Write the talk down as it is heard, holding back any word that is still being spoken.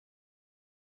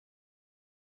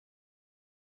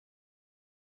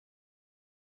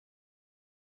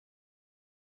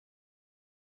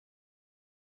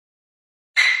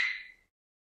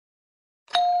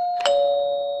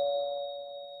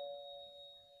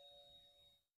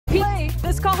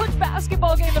This college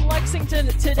basketball game in Lexington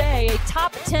today, a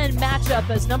top 10 matchup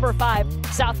as number 5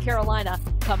 South Carolina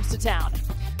comes to town.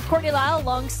 Courtney Lyle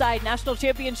alongside national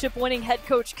championship winning head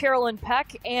coach Carolyn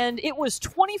Peck, and it was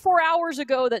 24 hours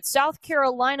ago that South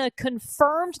Carolina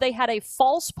confirmed they had a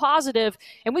false positive,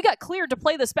 and we got cleared to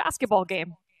play this basketball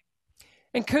game.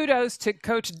 And kudos to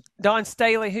Coach Don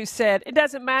Staley, who said, it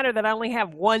doesn't matter that I only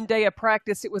have 1 day of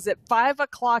practice. It was at 5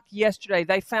 o'clock yesterday.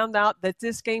 They found out that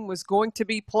this game was going to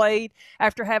be played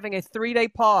after having a 3-day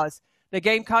pause. The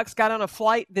Gamecocks got on a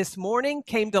flight this morning,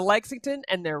 came to Lexington,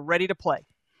 and they're ready to play.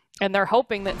 And they're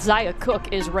hoping that Zia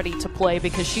Cook is ready to play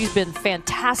because she's been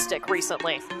fantastic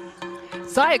recently.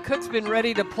 Zia Cook's been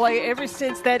ready to play ever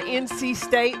since that NC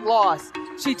State loss.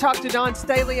 She talked to Don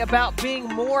Staley about being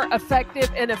more effective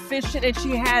and efficient, and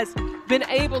she has been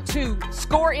able to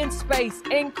score in space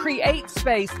and create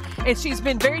space. And she's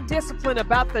been very disciplined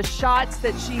about the shots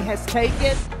that she has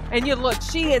taken. And you look,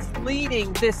 she is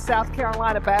leading this South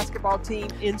Carolina basketball team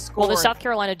in scoring. Well, the South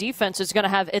Carolina defense is going to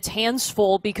have its hands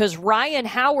full because Ryan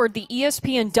Howard, the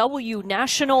ESPNW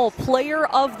National Player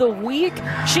of the Week,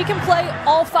 she can play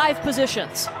all 5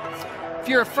 positions. If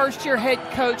you're a first-year head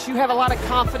coach, you have a lot of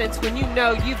confidence when you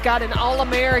know you've got an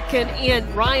All-American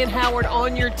in Ryan Howard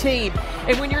on your team.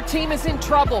 And when your team is in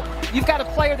trouble, you've got a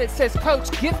player that says, Coach,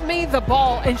 give me the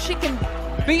ball, and she can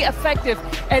be effective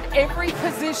at every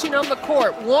position on the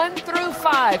court, 1 through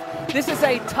 5. This is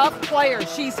a tough player.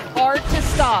 She's hard to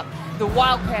stop. The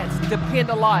Wildcats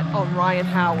depend a lot on Ryan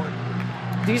Howard.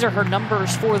 These are her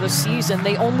numbers for the season.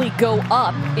 They only go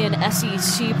up in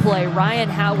SEC play. Ryan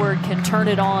Howard can turn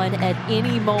it on at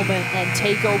any moment and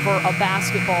take over a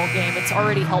basketball game. It's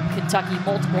already helped Kentucky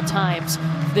multiple times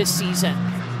this season.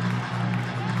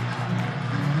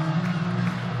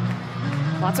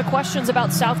 Lots of questions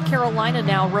about South Carolina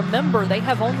now. Remember, they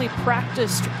have only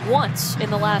practiced once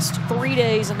in the last 3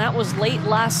 days, and that was late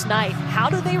last night. How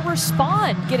do they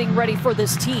respond getting ready for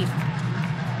this team?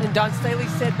 And Don Staley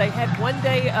said they had 1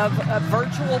 day of a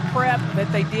virtual prep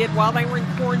that they did while they were in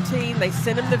quarantine. They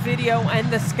sent them the video and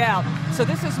the scout. So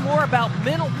this is more about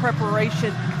mental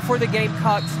preparation for the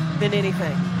Gamecocks than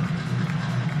anything.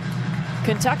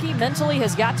 Kentucky mentally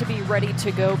has got to be ready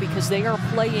to go because they are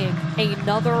playing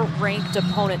another ranked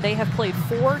opponent. They have played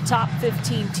 4 top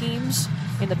 15 teams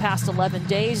in the past 11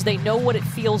 days. They know what it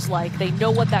feels like. They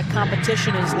know what that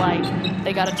competition is like.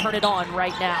 They got to turn it on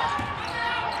right now.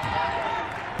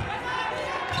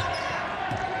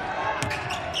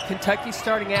 Kentucky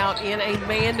starting out in a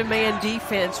man-to-man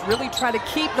defense, really trying to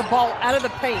keep the ball out of the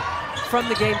paint from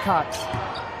the Gamecocks.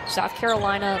 South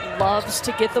Carolina loves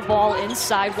to get the ball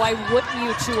inside. Why wouldn't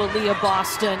you to Aaliyah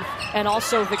Boston and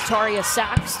also Victoria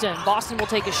Saxton? Boston will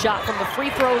take a shot from the free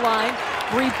throw line.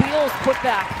 Rebeal's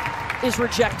putback is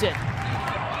rejected.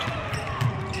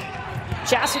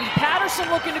 Chastity Patterson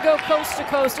looking to go coast to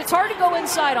coast. It's hard to go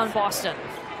inside on Boston.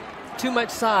 Too much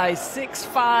size,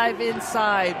 6'5"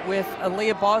 inside with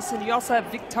Aaliyah Boston. You also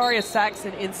have Victoria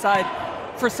Saxton inside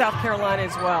for South Carolina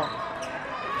as well.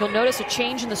 You'll notice a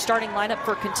change in the starting lineup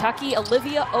for Kentucky.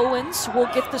 Olivia Owens will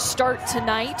get the start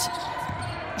tonight.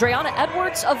 Dreana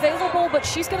Edwards available, but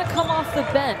she's going to come off the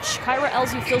bench. Kyra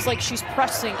Elzy feels like she's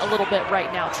pressing a little bit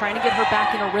right now, trying to get her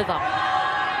back in a rhythm.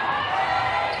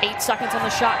 8 seconds on the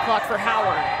shot clock for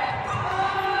Howard.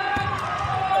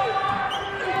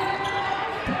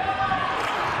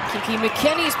 Kiki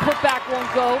McKinney's putback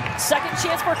won't go. Second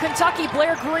chance for Kentucky,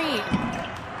 Blair Green.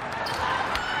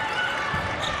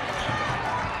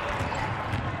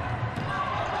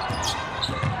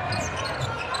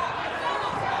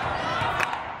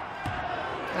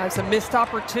 That's a missed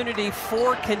opportunity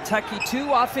for Kentucky.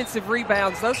 2 offensive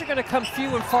rebounds. Those are going to come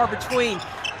few and far between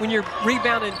when you're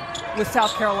rebounding with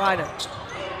South Carolina.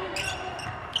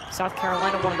 South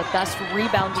Carolina, one of the best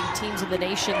rebounding teams in the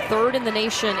nation, 3rd in the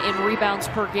nation in rebounds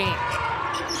per game.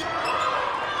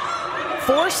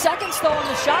 4 seconds though on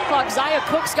the shot clock. Zia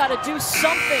Cook's got to do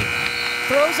something.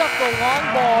 Throws up the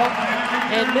long ball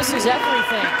and misses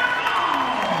everything.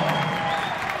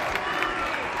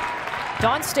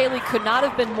 Don Staley could not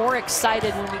have been more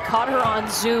excited when we caught her on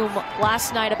Zoom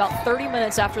last night about 30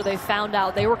 minutes after they found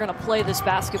out they were going to play this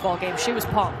basketball game. She was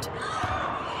pumped.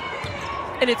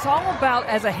 And it's all about,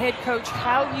 as a head coach,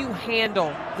 how you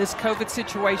handle this COVID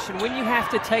situation when you have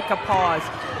to take a pause.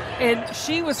 And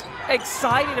she was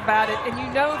excited about it, and you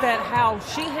know that how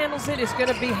she handles it is going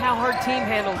to be how her team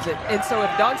handles it. And so if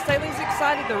Don Staley's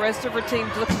excited, the rest of her team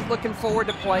is looking forward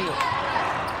to playing.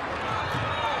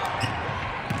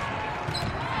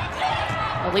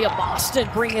 Aaliyah Boston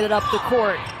bringing it up the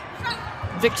court.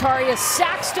 Victoria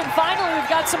Saxton, finally we've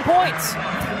got some points.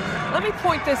 Let me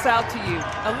point this out to you.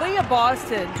 Aaliyah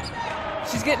Boston,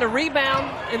 She's getting a rebound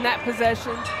in that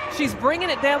possession. She's bringing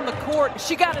it down the court.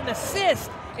 She got an assist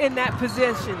in that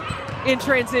position in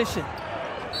transition.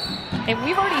 And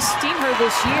we've already seen her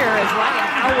this year as Ryan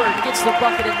Howard gets the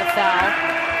bucket in the foul.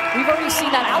 We've already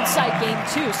seen that outside game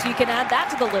too, so you can add that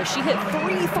to the list. She hit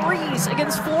 3 threes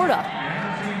against Florida.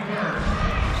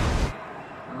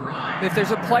 If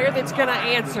there's a player that's going to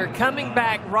answer coming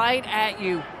back right at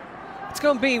you, it's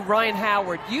going to be Ryan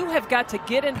Howard. You have got to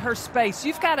get in her space.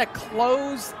 You've got to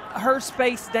close her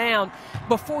space down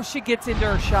before she gets into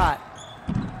her shot.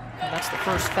 And that's the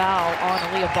first foul on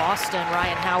Aaliyah Boston.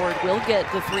 Ryan Howard will get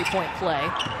the three-point play.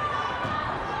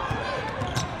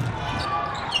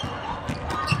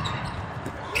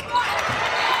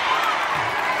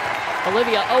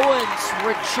 Olivia Owens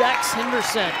rejects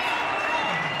Henderson.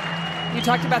 You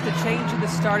talked about the change in the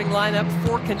starting lineup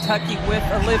for Kentucky with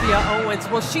Olivia Owens.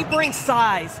 Well, she brings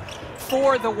size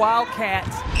for the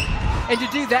Wildcats. And to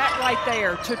do that right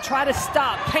there, to try to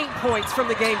stop paint points from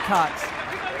the Gamecocks.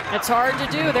 It's hard to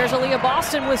do. There's Aaliyah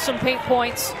Boston with some paint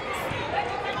points.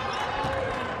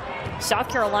 South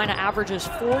Carolina averages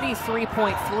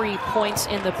 43.3 points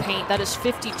in the paint. That is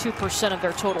 52% of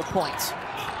their total points.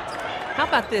 How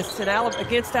about this?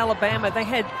 Against Alabama, they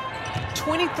had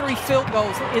 23 field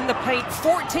goals in the paint.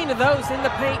 14 of those in the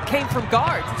paint came from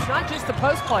guards. It's not just the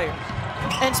post player.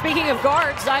 And speaking of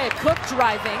guards, Zia Cook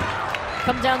driving.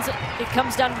 It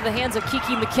comes down to the hands of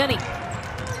Kiki McKinney.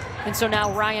 And so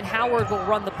now Ryan Howard will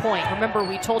run the point. Remember,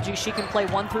 we told you she can play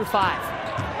 1 through 5.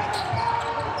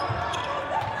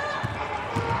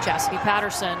 Chastity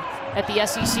Patterson at the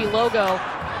SEC logo.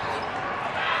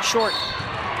 Short.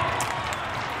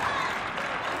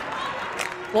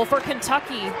 Well, for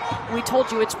Kentucky, we told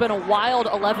you it's been a wild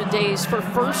 11 days for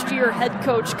first-year head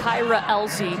coach Kyra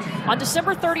Elzy. On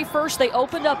December 31st, they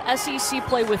opened up SEC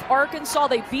play with Arkansas.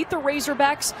 They beat the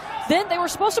Razorbacks. Then they were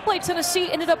supposed to play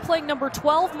Tennessee, ended up playing number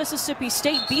 12 Mississippi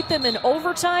State, beat them in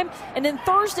overtime. And then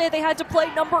Thursday, they had to play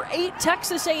number 8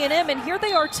 Texas A&M. And here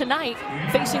they are tonight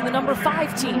facing the number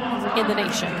 5 team in the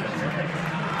nation.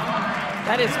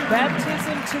 That is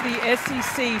baptism to the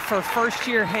SEC for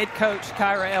first-year head coach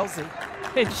Kyra Elzy.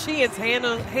 And she is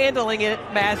handling it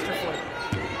masterfully.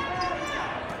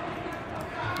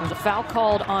 There's a foul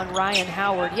called on Ryan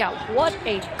Howard. Yeah, what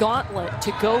a gauntlet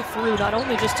to go through, not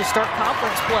only just to start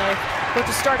conference play, but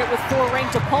to start it with 4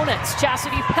 ranked opponents.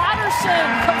 Chastity Patterson,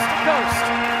 coast to coast.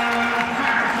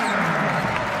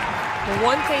 The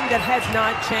one thing that has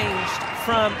not changed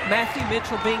from Matthew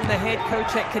Mitchell being the head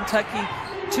coach at Kentucky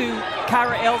to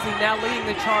Kyra Elzy now leading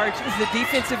the charge is the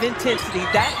defensive intensity.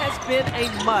 That has been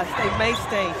a must, a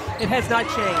mainstay. It has not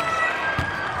changed.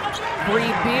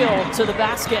 Bree Beal to the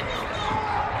basket.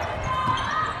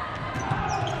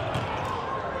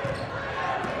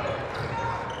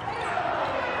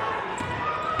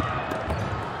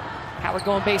 Howard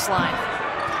going baseline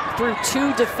through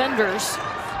 2 defenders.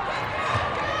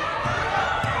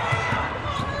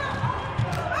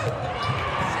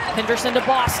 Henderson to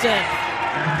Boston.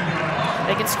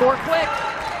 They can score quick.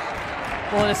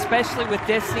 Well, and especially with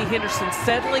Destiny Henderson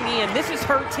settling in. This is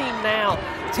her team now,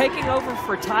 taking over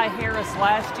for Ty Harris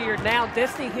last year. Now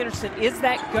Destiny Henderson is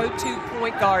that go-to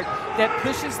point guard that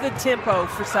pushes the tempo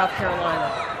for South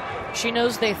Carolina. She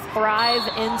knows they thrive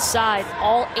inside.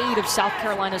 All 8 of South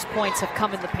Carolina's points have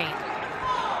come in the paint.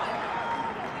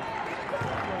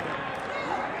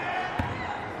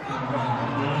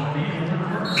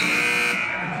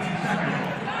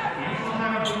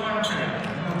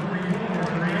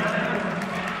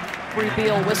 Bree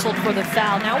Beal whistled for the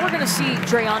foul. Now we're going to see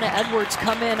Dre'Ana Edwards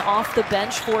come in off the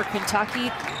bench for Kentucky.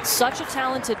 Such a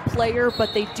talented player,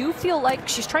 but they do feel like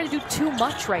she's trying to do too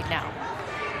much right now.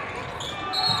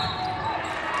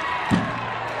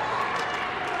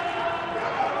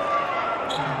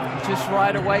 Just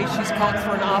right away, she's called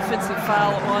for an offensive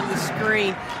foul on the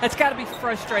screen. That's got to be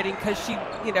frustrating because she,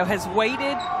 has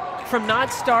waited from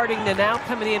not starting to now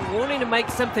coming in, wanting to make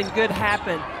something good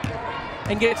happen,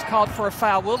 and gets called for a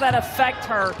foul. Will that affect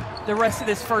her the rest of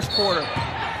this first quarter?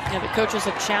 Yeah, the coaches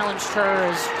have challenged her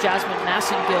as Jasmine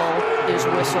Massengill is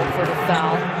whistled for the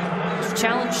foul. She's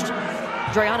challenged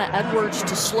Dre'Ana Edwards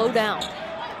to slow down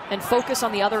and focus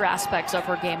on the other aspects of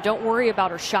her game. Don't worry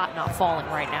about her shot not falling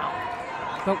right now.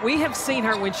 But we have seen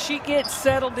her, when she gets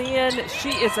settled in, she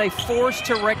is a force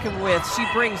to reckon with. She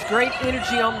brings great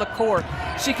energy on the court.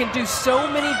 She can do so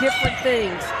many different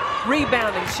things.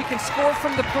 Rebounding, she can score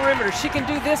from the perimeter. She can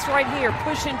do this right here,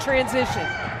 push in transition.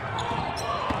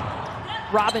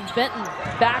 Robin Benton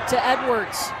back to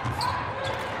Edwards.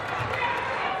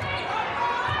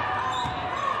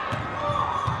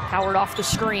 Howard off the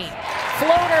screen.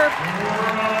 Floater.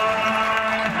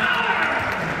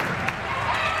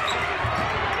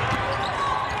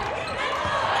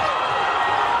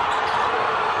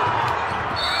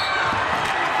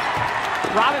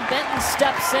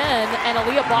 walks in, and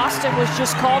Aaliyah Boston was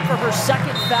just called for her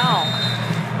second foul.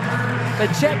 But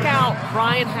check out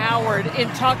Ryan Howard in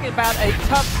talking about a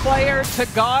tough player to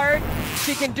guard.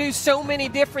 She can do so many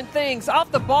different things.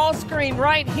 Off the ball screen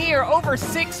right here, over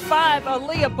 6'5",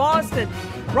 Aaliyah Boston.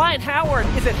 Ryan Howard,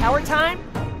 is it Howard time?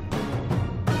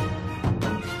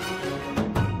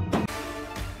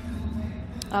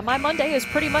 My Monday is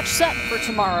pretty much set for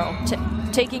tomorrow.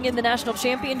 Taking in the national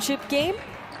championship game,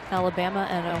 Alabama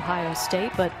and Ohio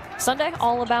State. But Sunday,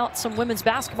 all about some women's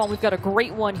basketball. We've got a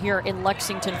great one here in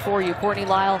Lexington for you. Courtney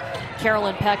Lyle,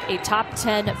 Carolyn Peck, a top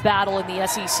 10 battle in the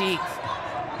SEC.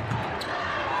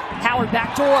 Howard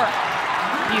backdoor.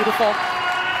 Beautiful.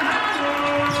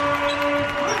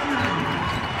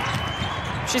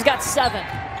 She's got 7.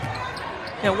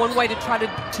 Now, one way to try to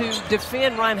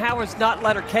defend Ryan Howard is not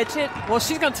let her catch it. Well,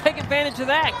 she's going to take advantage of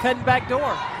that, cutting back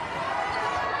door.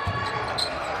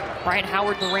 Ryan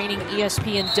Howard, the reigning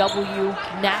ESPNW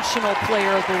National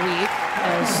Player of the Week,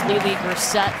 as Lily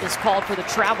Grissett is called for the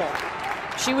travel.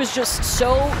 She was just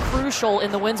so crucial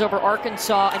in the wins over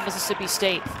Arkansas and Mississippi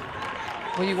State.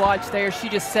 When you watch there, she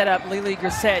just set up Lily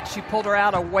Grissett. She pulled her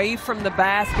out away from the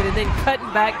basket and then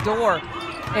cutting back door.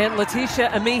 And Letitia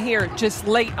Amihir just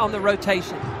late on the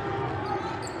rotation.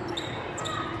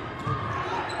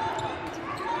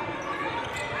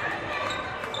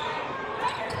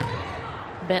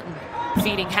 Benton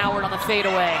feeding Howard on the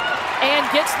fadeaway and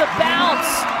gets the bounce.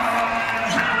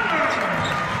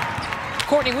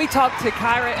 Courtney, we talked to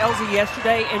Kyra Elsie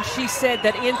yesterday, and she said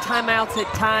that in timeouts at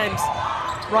times,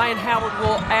 Ryan Howard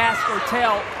will ask or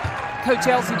tell Coach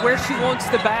Elsie where she wants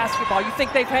the basketball. You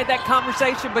think they've had that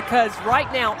conversation? Because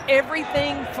right now,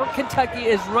 everything for Kentucky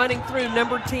is running through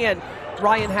number 10,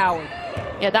 Ryan Howard.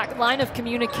 Yeah, that line of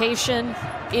communication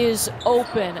is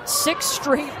open. 6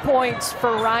 straight points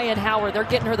for Ryan Howard. They're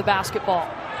getting her the basketball.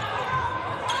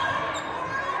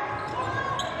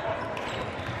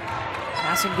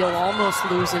 Massengill almost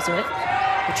loses it.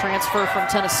 The transfer from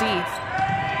Tennessee.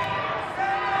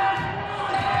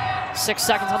 6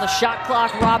 seconds on the shot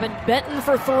clock. Robin Benton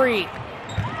for 3.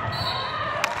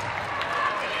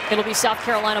 It'll be South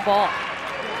Carolina ball.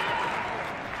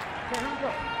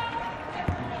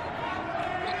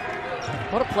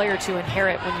 What a player to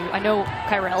inherit when you, I know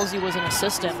Kyra Elsie was an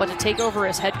assistant, but to take over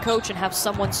as head coach and have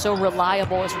someone so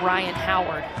reliable as Ryan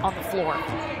Howard on the floor.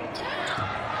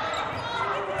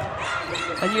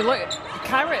 And you look,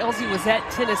 Kyra Elsie was at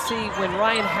Tennessee when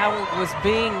Ryan Howard was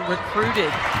being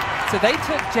recruited. So they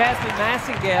took Jasmine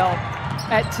Massengill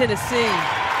at Tennessee,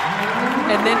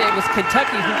 and then it was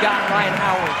Kentucky who got Ryan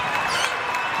Howard.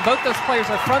 Both those players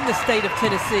are from the state of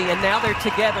Tennessee, and now they're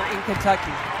together in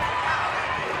Kentucky.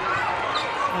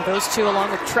 Well, those two,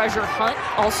 along with Treasure Hunt,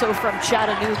 also from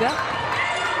Chattanooga,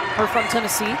 or from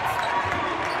Tennessee.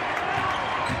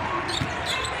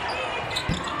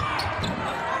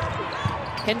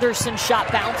 Henderson shot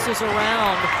bounces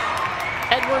around.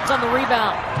 Edwards on the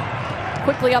rebound.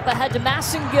 Quickly up ahead to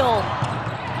Massengill.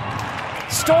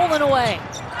 Stolen away.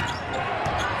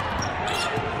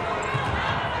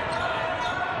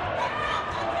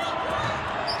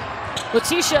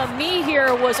 Letitia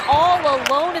Amihir was all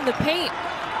alone in the paint.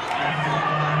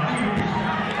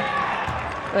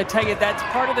 I tell you, that's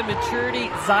part of the maturity,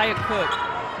 Zia Cook.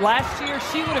 Last year,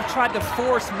 she would have tried to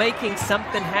force making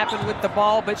something happen with the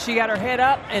ball, but she got her head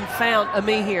up and found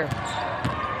Amihir.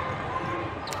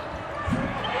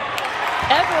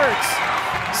 Edwards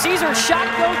sees her shot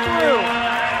go through.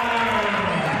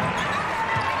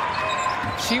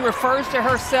 She refers to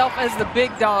herself as the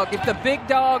big dog. If the big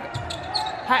dog,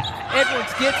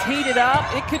 Edwards, gets heated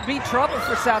up, it could be trouble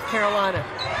for South Carolina.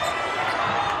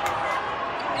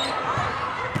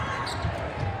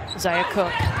 Zia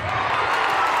Cook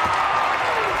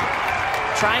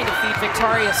trying to feed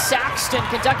Victoria Saxton.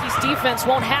 Kentucky's defense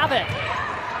won't have it.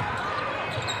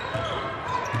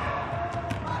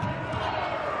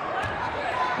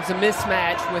 It's a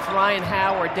mismatch with Ryan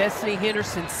Howard. Destiny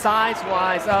Henderson,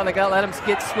 size-wise, oh, they got to let him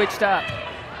get switched up.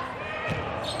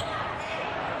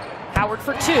 Howard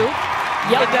for 2. Yep.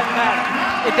 It doesn't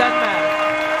matter. It doesn't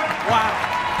matter. Wow.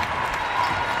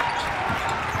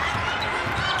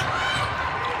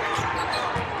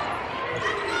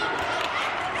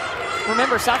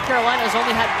 Remember, South Carolina has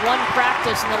only had 1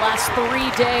 practice in the last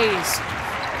 3 days.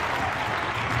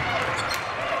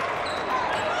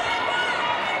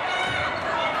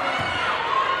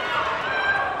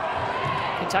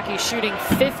 Kentucky shooting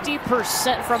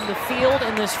 50% from the field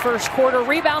in this first quarter.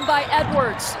 Rebound by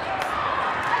Edwards.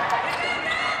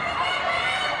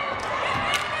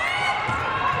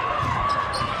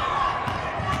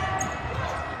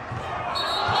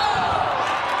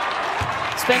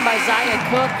 Spin by Zia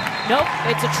Cook. Nope,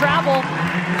 it's a travel.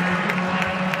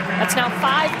 That's now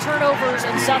 5 turnovers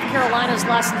in South Carolina's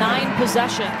last 9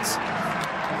 possessions.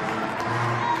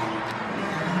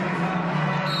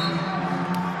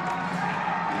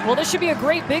 Well, this should be a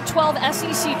great Big 12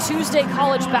 SEC Tuesday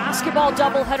college basketball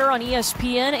doubleheader on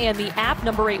ESPN and the app.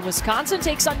 Number 8 Wisconsin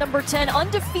takes on number 10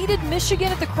 undefeated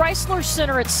Michigan at the Chrysler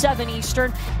Center at 7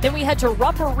 Eastern. Then we head to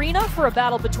Rupp Arena for a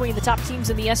battle between the top teams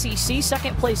in the SEC.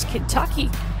 Second place Kentucky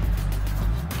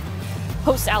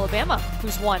hosts Alabama,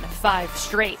 who's won 5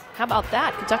 straight. How about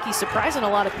that? Kentucky surprising a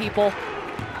lot of people.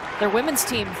 Their women's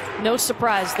team, no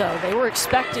surprise though. They were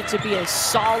expected to be a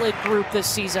solid group this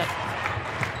season.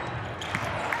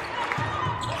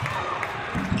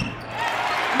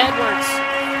 Edwards,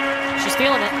 she's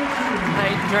feeling it.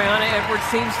 Adriana Edwards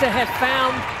seems to have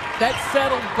found that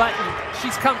settled button.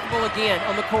 She's comfortable again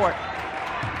on the court.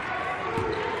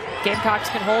 Gamecocks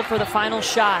can hold for the final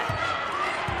shot.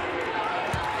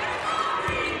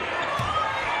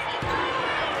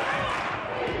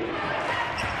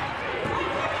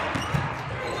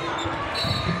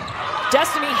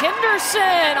 Destiny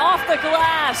Henderson off the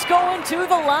glass, going to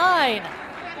the line.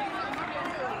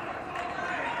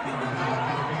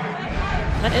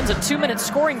 That ends a 2-minute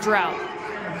scoring drought.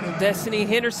 Destiny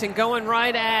Henderson going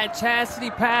right at Chastity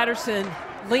Patterson.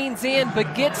 Leans in,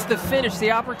 but gets the finish,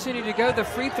 the opportunity to go to the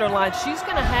free throw line. She's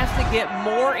going to have to get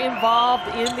more involved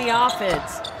in the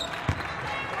offense.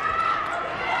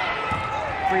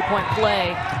 3-point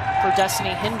play for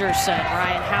Destiny Henderson.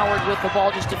 Ryan Howard with the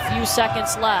ball, just a few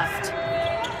seconds left.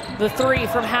 The 3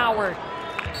 from Howard,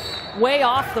 way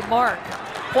off the mark.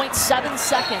 0.7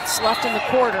 seconds left in the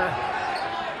quarter.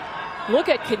 Look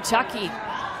at Kentucky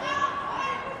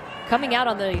coming out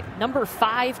on the number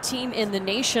 5 team in the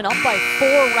nation, up by 4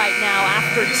 right now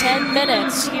after 10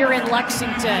 minutes here in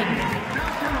Lexington.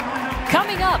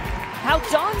 Coming up, how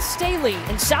Dawn Staley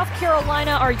and South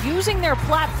Carolina are using their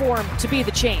platform to be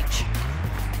the change.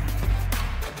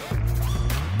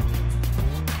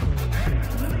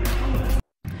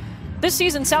 This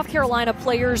season, South Carolina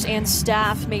players and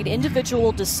staff made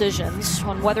individual decisions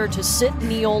on whether to sit,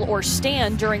 kneel, or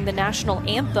stand during the national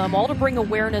anthem, all to bring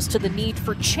awareness to the need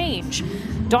for change.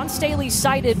 Dawn Staley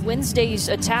cited Wednesday's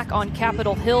attack on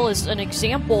Capitol Hill as an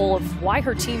example of why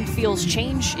her team feels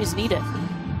change is needed.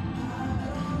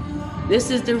 This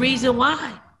is the reason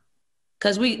why.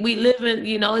 Because we live in,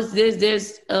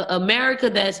 there's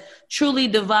America that's truly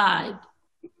divided,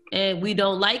 and we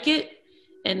don't like it.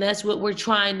 And that's what we're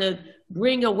trying to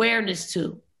bring awareness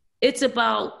to. It's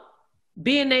about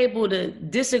being able to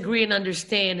disagree and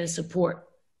understand and support.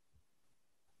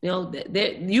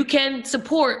 You can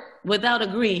support without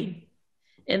agreeing.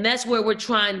 And that's where we're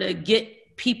trying to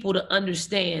get people to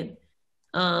understand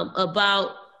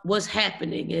about what's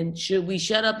happening. And should we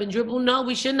shut up and dribble? No,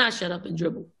 we should not shut up and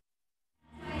dribble.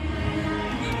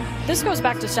 This goes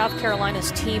back to South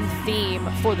Carolina's team theme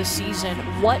for the season,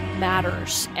 what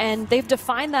matters. And they've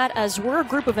defined that as we're a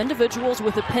group of individuals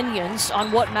with opinions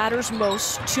on what matters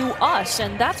most to us.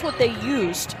 And that's what they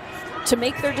used to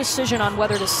make their decision on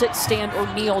whether to sit, stand,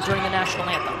 or kneel during the national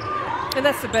anthem. And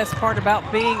that's the best part about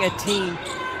being a team.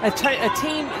 A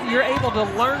team, you're able to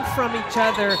learn from each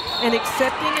other and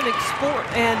accepting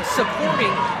and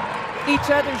supporting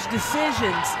each other's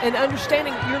decisions and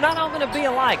understanding you're not all going to be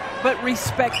alike, but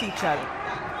respect each other.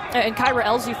 And Kyra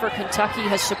Elsie for Kentucky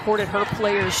has supported her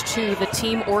players too. The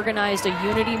team organized a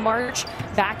unity march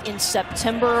back in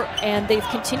September, and they've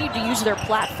continued to use their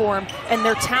platform and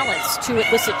their talents to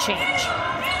elicit change.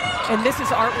 And this is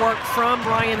artwork from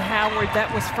Ryan Howard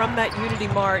that was from that unity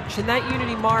march. And that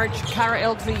unity march, Kyra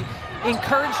Elsie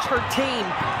encouraged her team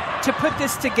to put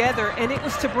this together, and it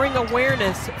was to bring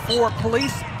awareness for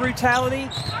police brutality,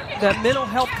 the mental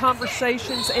health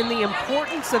conversations, and the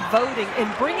importance of voting,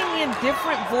 and bringing in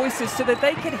different voices so that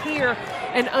they could hear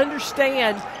and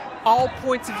understand all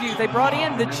points of view. They brought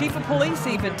in the chief of police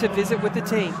even to visit with the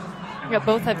team. Yeah,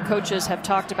 both coaches have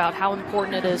talked about how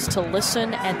important it is to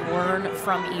listen and learn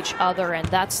from each other, and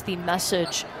that's the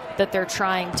message that they're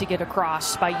trying to get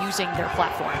across by using their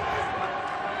platform.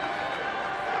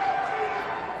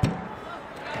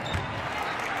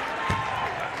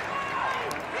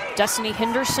 Destiny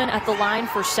Henderson at the line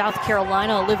for South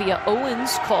Carolina. Olivia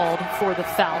Owens called for the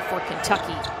foul for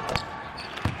Kentucky.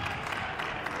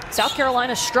 South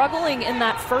Carolina struggling in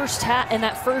that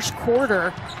first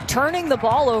quarter, turning the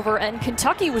ball over, and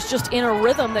Kentucky was just in a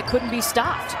rhythm that couldn't be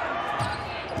stopped.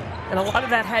 And a lot of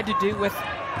that had to do with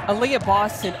Aaliyah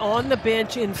Boston on the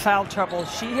bench in foul trouble.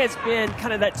 She has been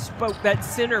kind of that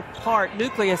center part,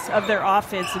 nucleus of their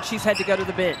offense, and she's had to go to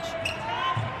the bench.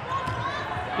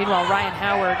 Meanwhile, Ryan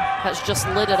Howard has just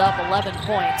lit it up. 11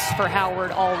 points for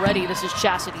Howard already. This is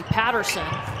Chastity Patterson.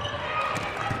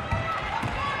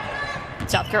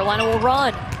 South Carolina will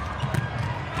run.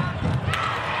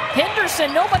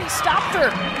 Henderson, nobody stopped her.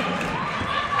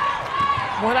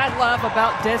 What I love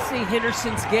about Destiny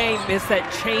Henderson's game is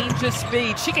that change of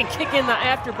speed. She can kick in the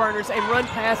afterburners and run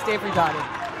past everybody.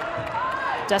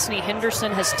 Destiny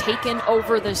Henderson has taken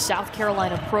over the South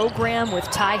Carolina program with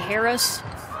Ty Harris,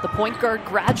 the point guard,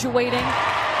 graduating.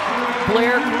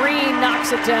 Blair Green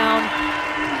knocks it down.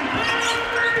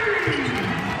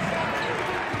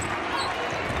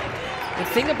 The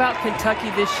thing about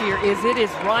Kentucky this year is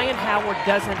Ryan Howard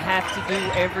doesn't have to do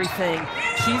everything.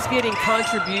 She's getting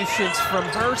contributions from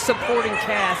her supporting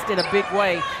cast in a big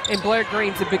way, and Blair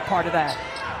Green's a big part of that.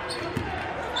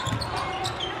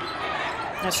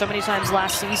 Now, so many times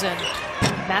last season,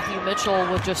 Matthew Mitchell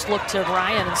would just look to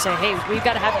Ryan and say, hey, we've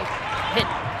got to have you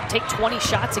take 20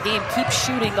 shots a game, keep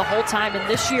shooting the whole time. And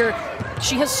this year,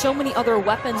 she has so many other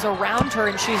weapons around her,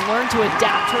 and she's learned to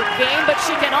adapt her game, but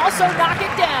she can also knock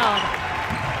it down.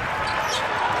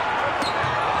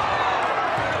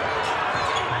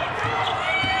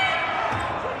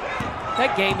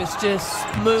 That game is just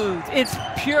smooth. It's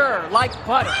pure, like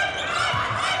butter.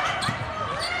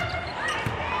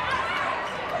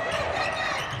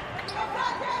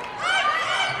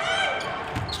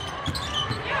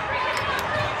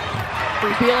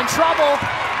 Free Beal in trouble,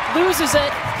 loses it,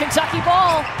 Kentucky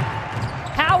ball.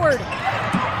 Howard.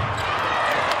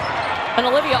 And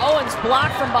Olivia Owens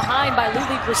blocked from behind by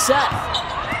Lily Brissett.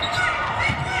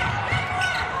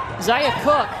 Zaya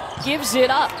Cook gives it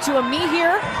up to Ami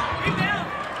here.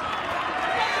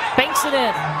 Banks it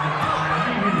in.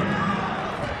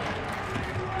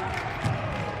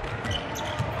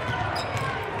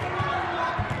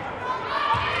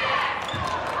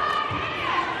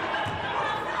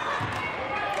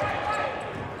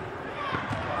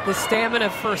 The stamina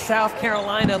for South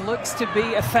Carolina looks to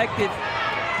be affected,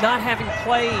 not having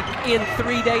played in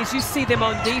 3 days. You see them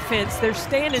on defense, they're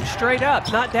standing straight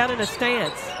up, not down in a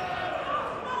stance.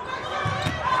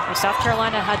 South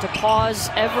Carolina had to pause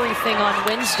everything on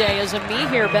Wednesday as Ami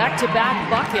here back-to-back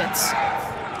buckets.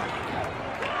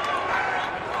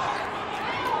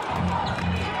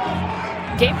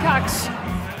 Gamecocks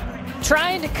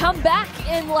trying to come back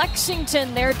in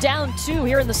Lexington. They're down 2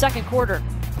 here in the second quarter.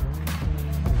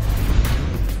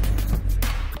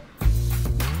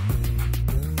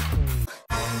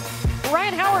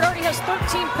 Ryan Howard already has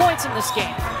 13 points in this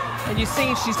game. And you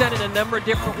see she's done it a number of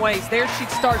different ways. There she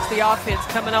starts the offense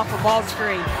coming off a ball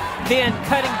screen, then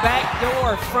cutting back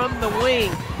door from the wing.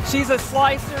 She's a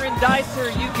slicer and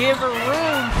dicer. You give her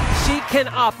room, she can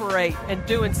operate, and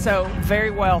doing so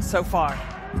very well so far.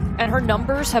 And her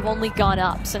numbers have only gone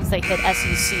up since they hit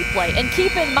SEC play. And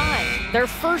keep in mind, their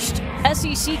first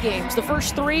SEC games, the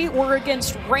first 3 were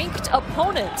against ranked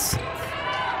opponents.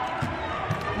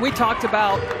 We talked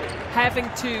about having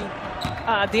to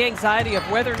the anxiety of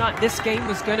whether or not this game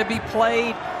was going to be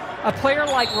played. A player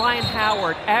like Ryan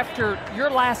Howard, after your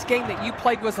last game that you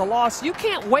played was a loss, you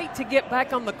can't wait to get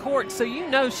back on the court, so you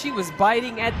know she was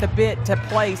biting at the bit to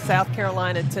play South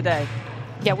Carolina today.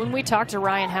 Yeah, when we talked to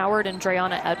Ryan Howard and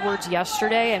Dreana Edwards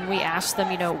yesterday, and we asked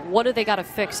them, you know, what do they got to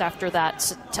fix after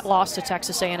that loss to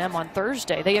Texas A&M on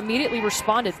Thursday, they immediately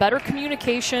responded, better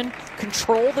communication,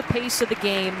 control the pace of the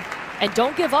game, and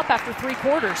don't give up after 3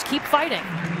 quarters. Keep fighting.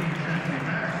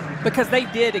 Because they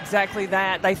did exactly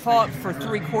that. They fought for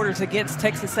 3 quarters against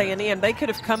Texas A&M. They could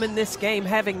have come in this game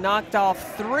having knocked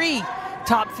off 3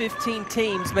 top 15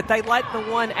 teams, but they let the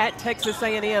one at Texas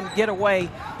A&M get away.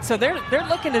 So they're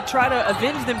looking to try to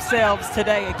avenge themselves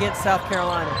today against South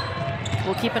Carolina.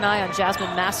 We'll keep an eye on Jasmine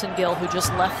Massengill, who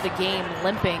just left the game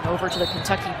limping over to the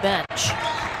Kentucky bench.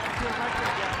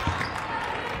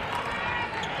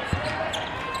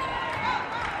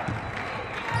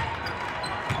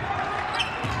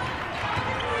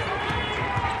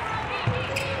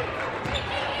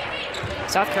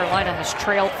 South Carolina has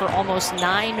trailed for almost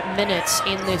 9 minutes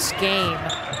in this game.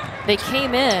 They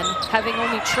came in having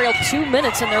only trailed 2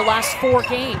 minutes in their last 4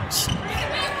 games.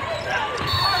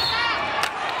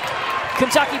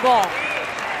 Kentucky ball.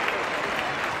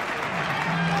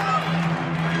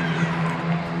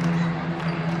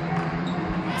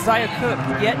 Zaya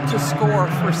Cook yet to score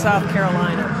for South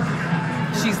Carolina.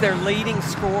 She's their leading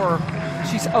scorer.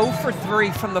 She's 0 for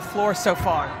 3 from the floor so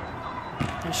far.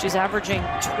 And she's averaging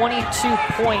 22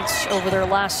 points over their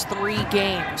last 3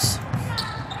 games.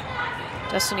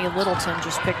 Destiny Littleton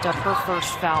just picked up her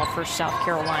first foul for South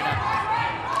Carolina.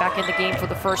 Back in the game for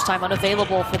the first time,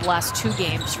 unavailable for the last 2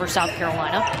 games for South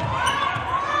Carolina.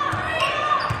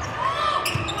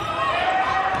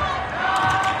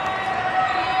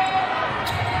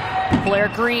 Blair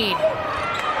Green.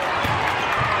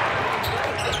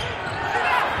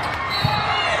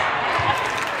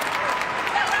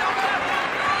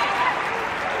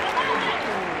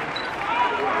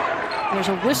 There's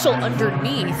a whistle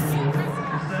underneath.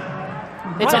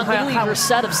 It's on Lily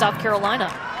Brissett of South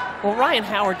Carolina. Well, Ryan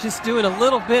Howard just doing a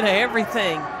little bit of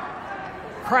everything.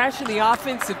 Crashing the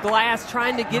offensive glass,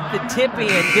 trying to get the tip in,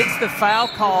 gets the foul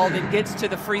called, and gets to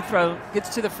the free throw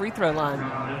line.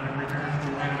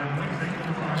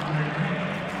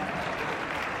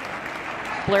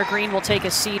 Blair Green will take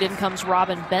a seat. In comes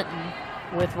Robin Benton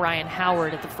with Ryan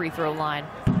Howard at the free throw line.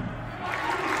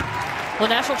 The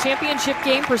national championship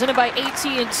game presented by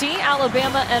AT&T,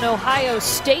 Alabama and Ohio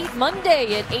State,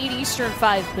 Monday at 8 Eastern,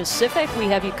 5 Pacific. We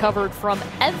have you covered from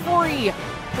every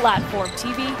platform,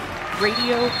 TV,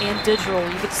 radio, and digital.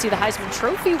 You get to see the Heisman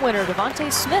Trophy winner,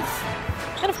 Devontae Smith.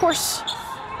 And of course,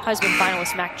 Heisman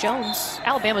finalist Mac Jones.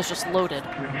 Alabama's just loaded.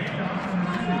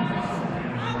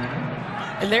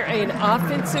 And they're an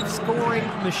offensive scoring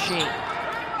machine.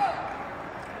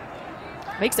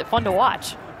 Makes it fun to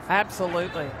watch.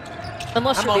 Absolutely.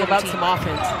 Unless I'm you're all the about team. some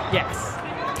offense. Yes.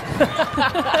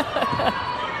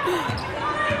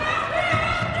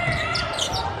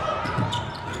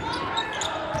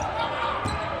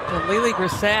 And Lily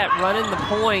Brissett running the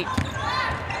point.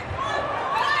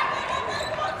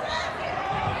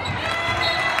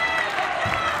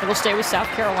 It will stay with South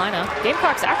Carolina.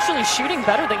 Gamecocks actually shooting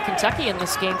better than Kentucky in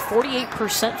this game.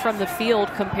 48% from the field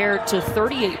compared to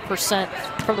 38%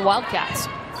 from the Wildcats.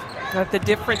 But the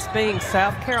difference being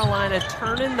South Carolina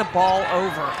turning the ball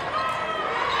over.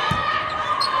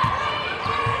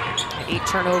 8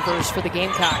 turnovers for the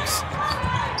Gamecocks.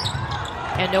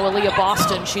 And Noelia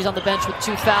Boston, she's on the bench with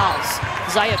 2 fouls.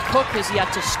 Zaya Cook has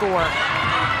yet to score.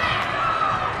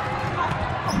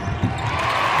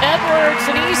 Edwards,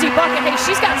 an easy bucket. Hey,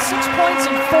 she's got 6 points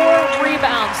and 4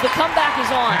 rebounds. The comeback is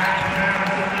on.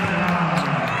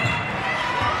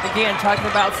 Again, talking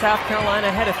about South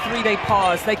Carolina had a 3-day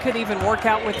pause. They couldn't even work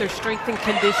out with their strength and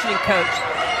conditioning coach.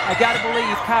 I got to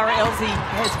believe Kyra Elzy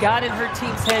has got in her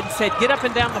team's head and said, get up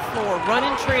and down the floor, run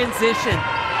in transition.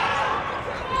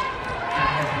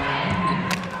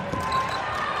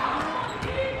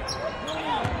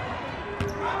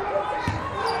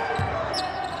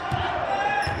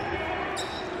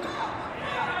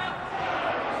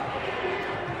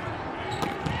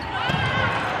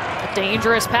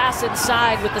 Dangerous pass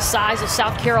inside with the size of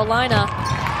South Carolina.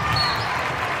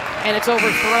 And it's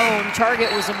overthrown.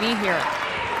 Target was Amihir.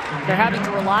 They're having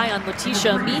to rely on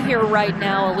Letitia Amihir right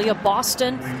now. Aaliyah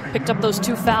Boston picked up those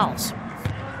 2 fouls.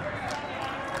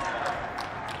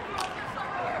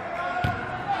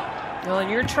 Well,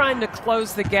 and you're trying to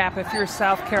close the gap if you're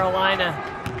South Carolina.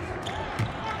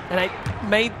 And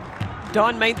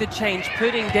Dawn made the change,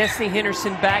 putting Destiny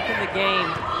Henderson back in the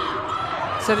game,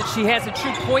 so that she has a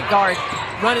true point guard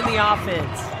running the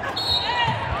offense.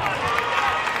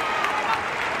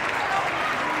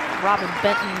 Robin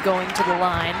Benton going to the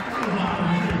line.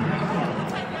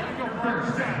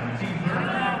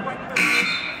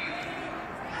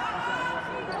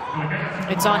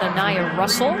 It's on Anaya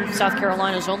Russell, South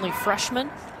Carolina's only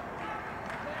freshman.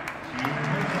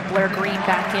 Blair Green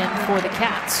back in for the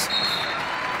Cats.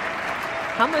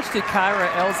 How much did Kyra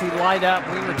Elzy light up?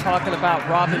 We were talking about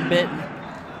Robin Benton.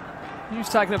 He was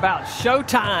talking about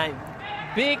showtime.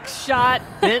 Big shot,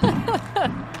 Benton.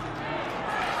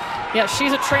 Yeah,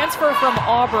 she's a transfer from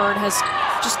Auburn, has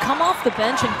just come off the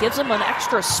bench and gives them an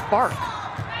extra spark.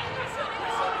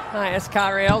 I asked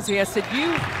Kyra Elzy, I said,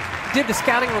 you did the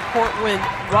scouting report when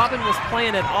Robin was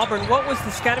playing at Auburn. What was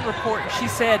the scouting report? And she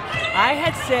said, I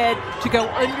had said to go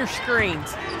under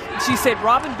screens. She said,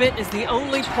 Robin Benton is the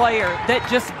only player that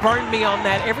just burned me on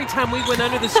that. Every time we went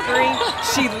under the screen,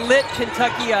 she lit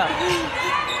Kentucky up.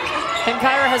 And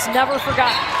Kyra has never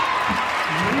forgotten.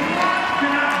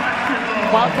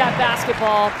 Wildcat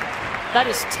basketball, that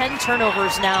is 10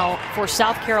 turnovers now for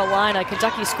South Carolina.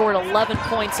 Kentucky scored 11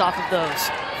 points off of those.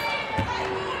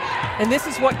 And this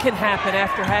is what can happen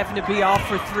after having to be off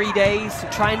for 3 days,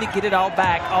 trying to get it all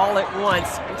back all at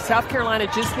once. South Carolina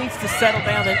just needs to settle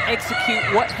down and execute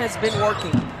what has been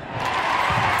working.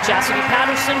 Chastity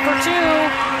Patterson for 2.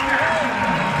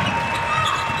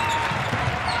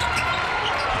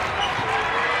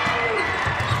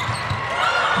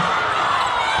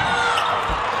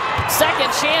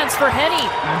 Second chance for Henny.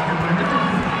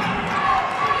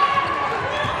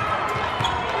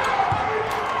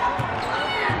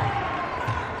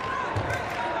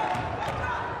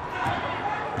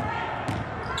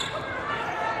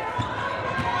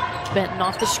 Benton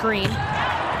off the screen,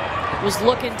 was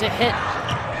looking to hit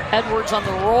Edwards on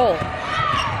the roll.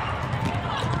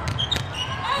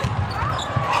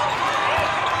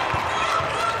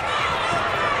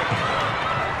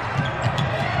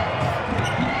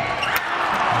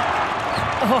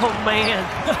 Oh, man.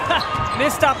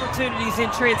 Missed opportunities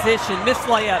in transition, missed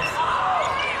layups.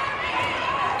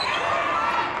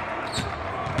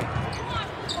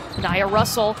 Nia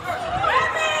Russell.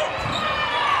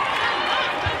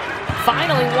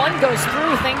 Finally, one goes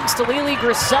through thanks to Lily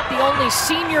Grissett, the only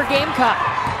senior Gamecock.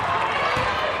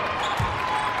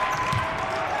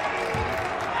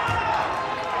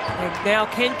 And now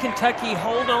can Kentucky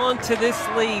hold on to this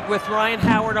lead with Ryan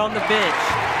Howard on the bench?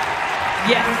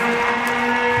 Yes.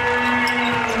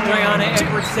 Brianna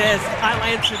Edwards says, I'll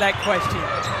answer that question.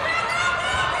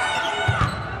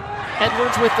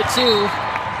 Edwards with the 2.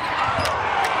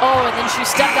 Oh, and then she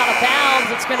stepped out of bounds.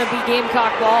 It's going to be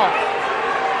Gamecock ball.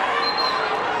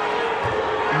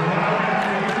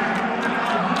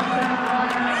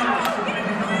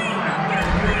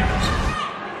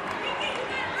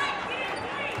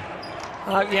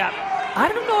 Yeah, I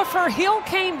don't know if her heel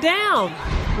came down.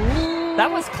 Ooh.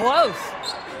 That was close.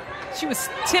 She was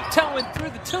tiptoeing through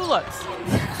the tulips.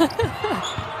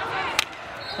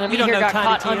 You don't got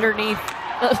caught underneath.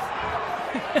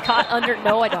 Caught under,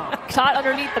 no I don't. Caught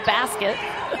underneath the basket.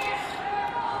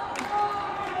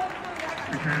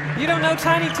 You don't know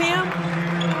Tiny Tim?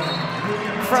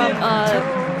 From,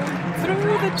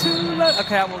 through the tulips.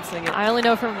 Okay, I won't sing it. I only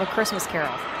know from A Christmas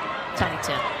Carol, Tiny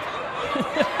Tim.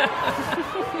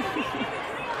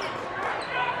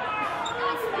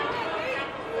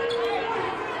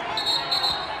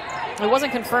 It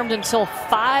wasn't confirmed until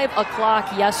 5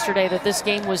 o'clock yesterday that this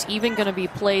game was even going to be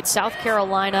played. South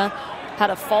Carolina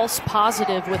had a false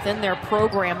positive within their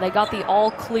program. They got the all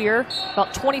clear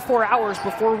about 24 hours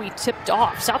before we tipped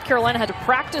off. South Carolina had to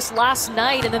practice last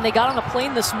night, and then they got on a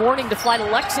plane this morning to fly to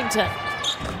Lexington.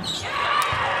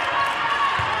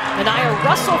 Nia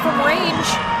Russell from range.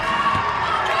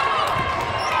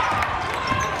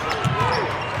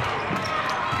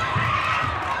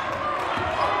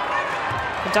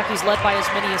 Kentucky's led by as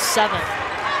many as 7.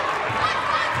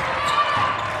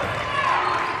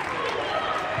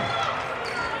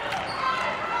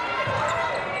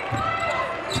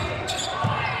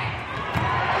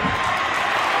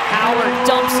 Howard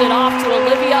dumps it off to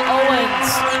Olivia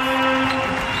Owens.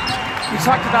 We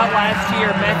talked about last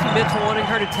year, Matthew Mitchell wanting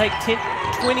her to take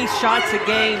 20 shots a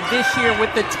game. This year,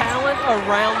 with the talent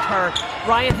around her,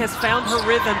 Ryan has found her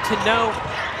rhythm to know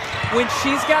when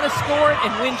she's got to score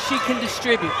and when she can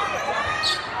distribute.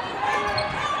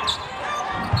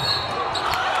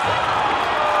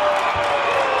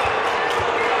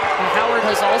 And Howard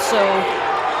has also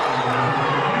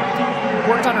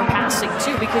worked on her passing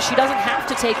too, because she doesn't have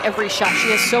to take every shot.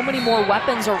 She has so many more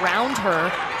weapons around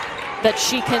her that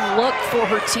she can look for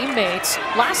her teammates.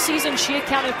 Last season, she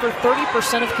accounted for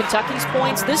 30% of Kentucky's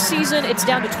points. This season, it's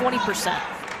down to 20%.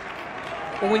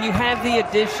 Well, when you have the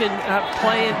addition of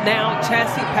playing now,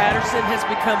 Chassie Patterson has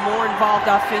become more involved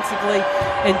offensively,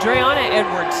 and Dreonna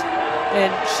Edwards.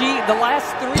 And the last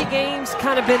 3 games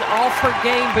kind of been off her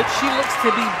game, but she looks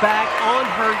to be back on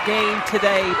her game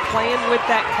today, playing with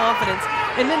that confidence.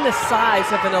 And then the size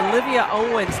of an Olivia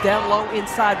Owens down low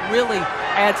inside really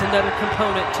adds another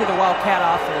component to the Wildcat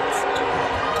offense.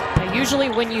 Now,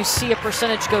 usually when you see a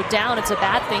percentage go down, it's a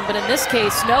bad thing, but in this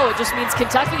case, no, it just means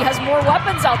Kentucky has more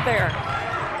weapons out there.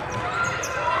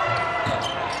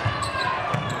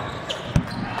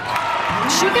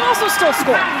 She can also still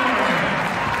score.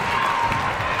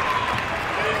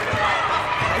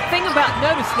 The thing about,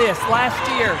 notice this, last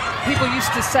year, people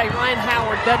used to say Ryan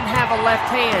Howard doesn't have a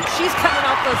left hand. She's coming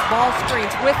off those ball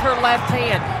screens with her left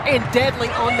hand and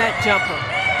deadly on that jumper.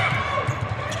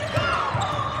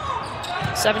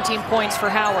 17 points for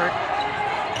Howard.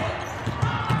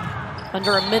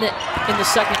 Under a minute in the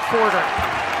second quarter.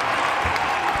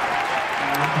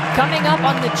 Coming up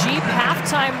on the Jeep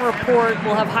halftime report,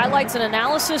 we'll have highlights and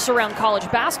analysis around college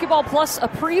basketball, plus a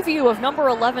preview of number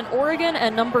 11 Oregon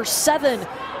and number 7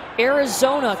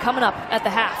 Arizona coming up at the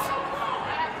half.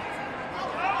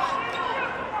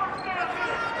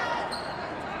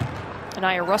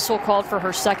 Nia Russell called for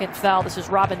her second foul. This is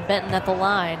Robin Benton at the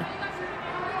line.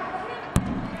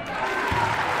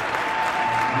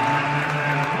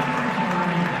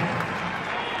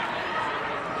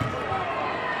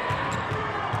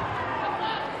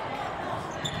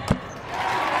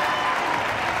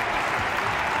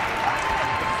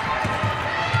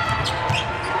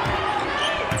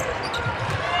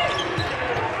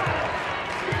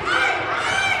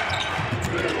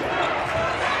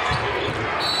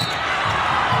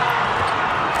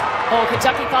 Oh,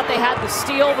 Kentucky thought they had the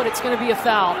steal, but it's going to be a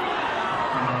foul.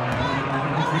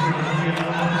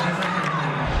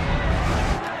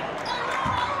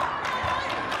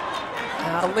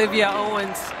 Olivia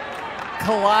Owens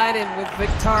colliding with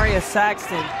Victoria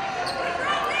Saxton.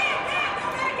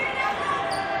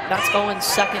 That's Owen's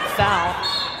second foul.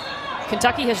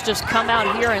 Kentucky has just come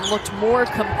out here and looked more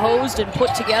composed and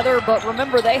put together, but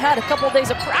remember, they had a couple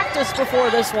days of practice before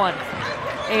this one.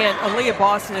 And Aaliyah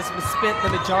Boston has spent the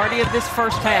majority of this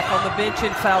first half on the bench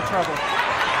in foul trouble.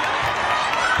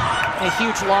 A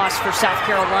huge loss for South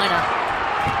Carolina.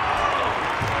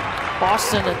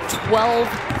 Boston, a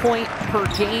 12-point per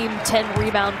game,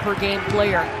 10-rebound per game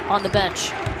player on the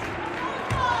bench.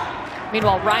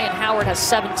 Meanwhile, Ryan Howard has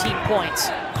 17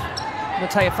 points. I'm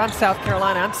gonna tell you, if I'm South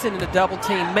Carolina, I'm sending a double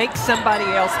team. Make somebody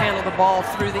else handle the ball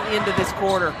through the end of this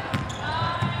quarter.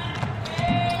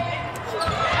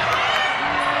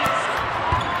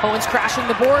 Owens crashing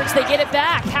the boards, they get it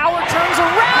back. Howard turns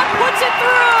around, puts it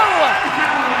through!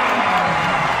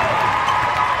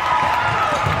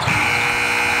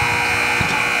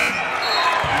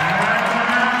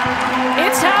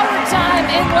 It's Howard time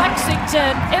in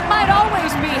Lexington. It might always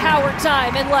be Howard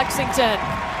time in Lexington.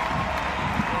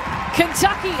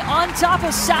 Kentucky on top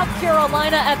of South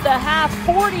Carolina at the half,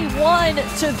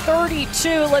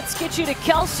 41-32. Let's get you to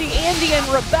Kelsey, Andy, and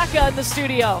Rebecca in the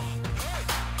studio.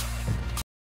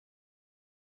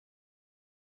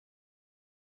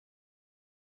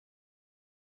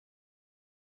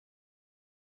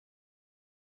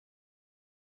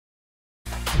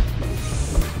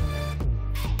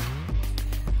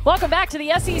 Welcome back to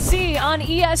the SEC on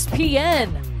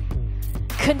ESPN.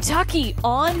 Kentucky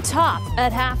on top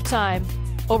at halftime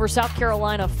over South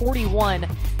Carolina,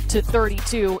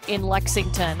 41-32 in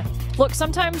Lexington. Look,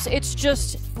 sometimes it's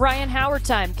just Ryan Howard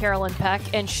time, Carolyn Peck,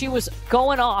 and she was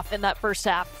going off in that first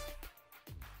half.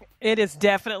 It is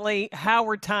definitely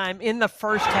Howard time in the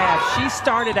first half. She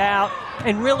started out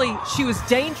and really she was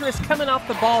dangerous coming off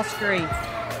the ball screen.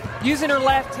 Using her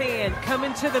left hand,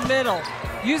 coming to the middle.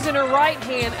 Using her right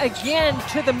hand, again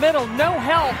to the middle. No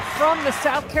help from the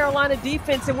South Carolina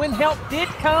defense, and when help did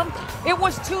come, it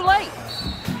was too late.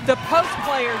 The post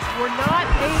players were not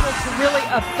able to really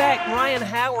affect Ryan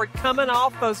Howard coming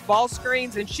off those ball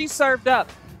screens, and she served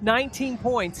up 19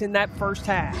 points in that first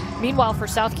half. Meanwhile, for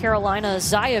South Carolina,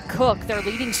 Zia Cook, their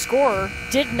leading scorer,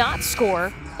 did not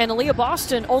score. And Aaliyah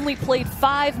Boston only played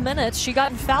 5 minutes. She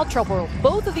got in foul trouble.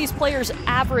 Both of these players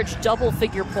averaged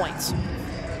double-figure points.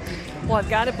 Well, I've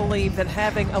got to believe that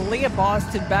having Aaliyah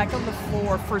Boston back on the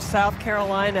floor for South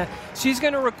Carolina, she's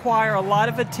going to require a lot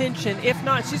of attention. If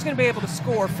not, she's going to be able to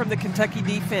score from the Kentucky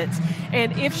defense.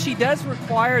 And if she does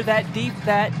require that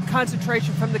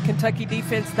concentration from the Kentucky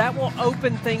defense, that will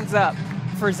open things up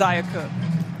for Zia Cook.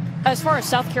 As far as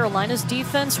South Carolina's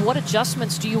defense, what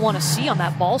adjustments do you want to see on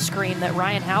that ball screen that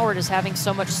Ryan Howard is having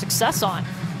so much success on?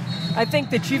 I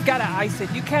think that you've got to ice it.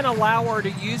 You can't allow her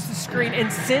to use the screen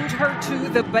and send her to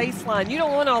the baseline. You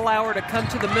don't want to allow her to come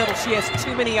to the middle. She has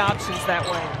too many options that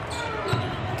way.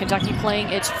 Kentucky playing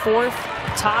its fourth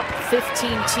top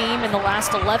 15 team in the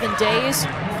last 11 days.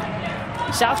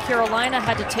 South Carolina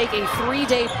had to take a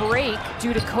 3-day break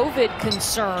due to COVID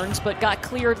concerns, but got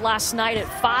cleared last night at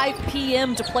 5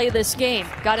 p.m. to play this game.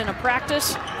 Got in a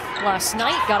practice last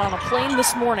night, got on a plane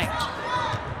this morning.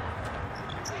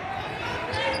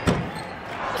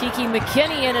 Kiki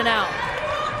McKinney in and out.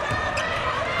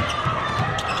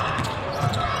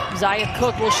 Zia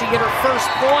Cook, will she get her first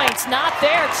points? Not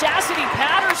there. Chastity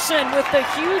Patterson with the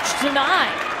huge deny.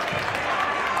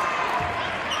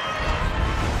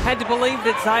 Had to believe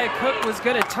that Zia Cook was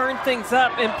going to turn things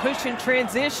up and push in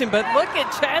transition, but look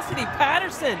at Chastity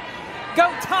Patterson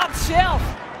go top shelf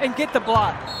and get the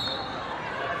block.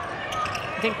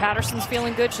 I think Patterson's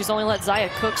feeling good. She's only let Zia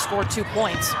Cook score 2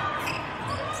 points.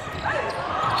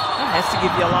 That has to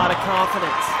give you a lot of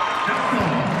confidence.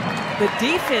 The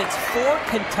defense for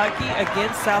Kentucky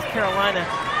against South Carolina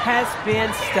has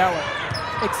been stellar,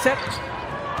 except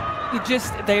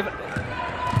they've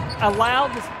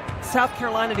allowed South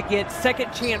Carolina to get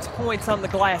second chance points on the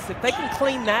glass. If they can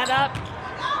clean that up,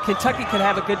 Kentucky could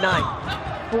have a good night.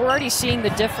 We're already seeing the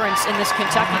difference in this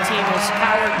Kentucky team as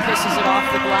Howard pisses it off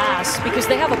the glass because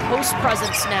they have a post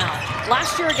presence now.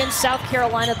 Last year against South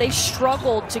Carolina, they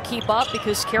struggled to keep up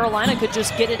because Carolina could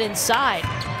just get it inside.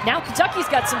 Now Kentucky's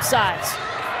got some size.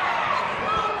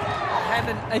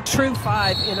 Having a true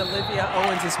 5 in Olivia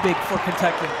Owens is big for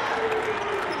Kentucky.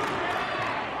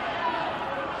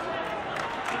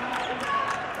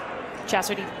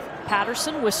 Chastity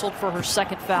Patterson whistled for her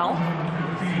second foul.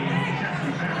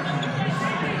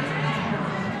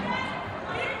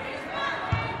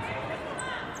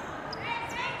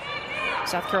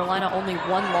 South Carolina only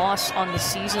one loss on the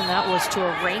season. That was to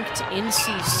a ranked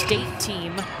NC State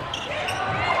team.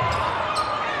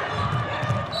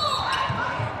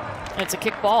 It's a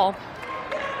kick ball.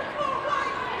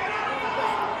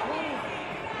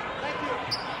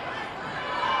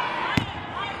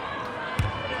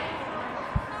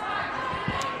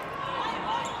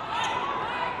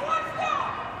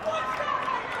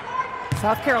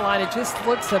 South Carolina just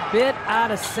looks a bit out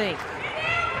of sync.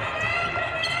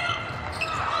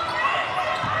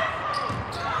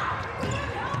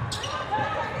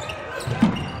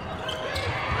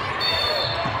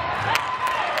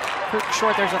 Quick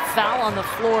short, there's a foul on the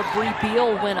floor. Bree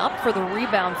Beal went up for the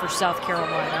rebound for South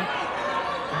Carolina.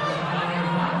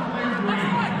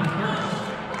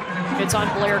 It's on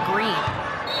Blair Green.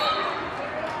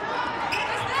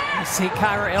 You see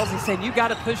Kyra Elsie saying, you got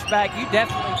to push back. You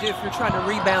definitely do if you're trying to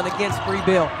rebound against Bree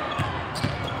Beal.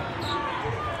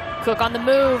 Cook on the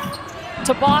move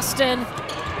to Boston.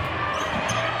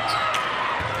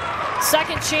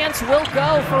 Second chance will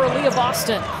go for Aaliyah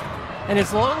Boston. And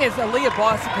as long as Aaliyah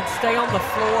Boston can stay on the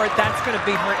floor, that's going to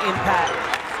be her impact.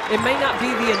 It may not be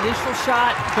the initial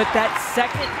shot, but that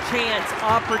second chance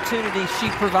opportunity she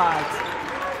provides.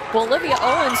 Well, Olivia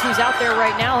Owens, who's out there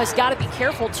right now, has got to be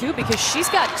careful too because she's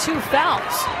got 2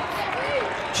 fouls,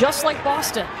 just like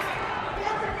Boston.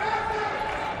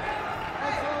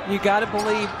 You got to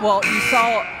believe, well, you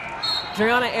saw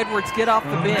Driana Edwards get off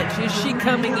the bench. Is she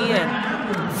coming in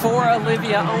for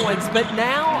Olivia Owens? But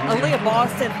now Aaliyah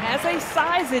Boston has a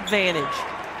size advantage.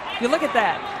 You look at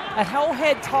that. A whole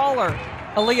head taller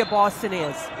Aaliyah Boston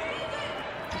is.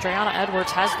 Driana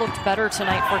Edwards has looked better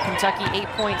tonight for Kentucky, 8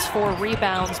 points, 4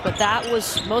 rebounds, but that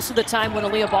was most of the time when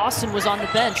Aaliyah Boston was on the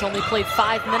bench, only played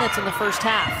 5 minutes in the first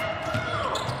half.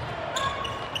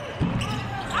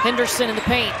 Henderson in the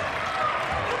paint.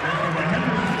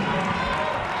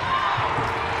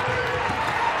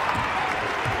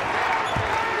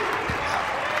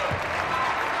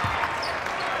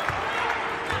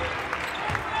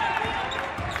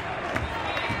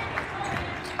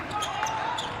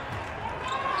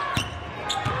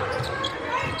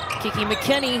 Kiki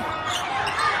McKinney.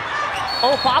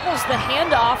 Oh, bobbles the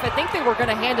handoff. I think they were going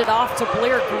to hand it off to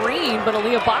Blair Green, but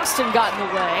Aaliyah Boston got in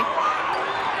the way.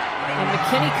 And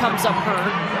McKinney comes up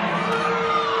hurt.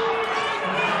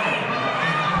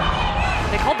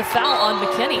 They called the foul on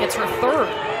McKinney. It's her 3rd.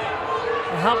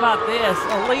 Well, how about this?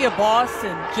 Aaliyah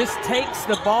Boston just takes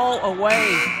the ball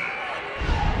away.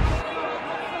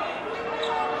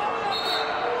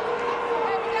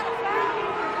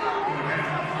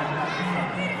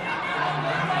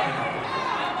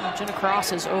 Jenna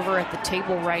Cross is over at the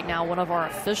table right now, one of our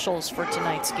officials for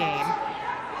tonight's game.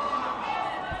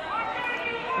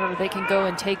 Or they can go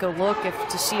and take a look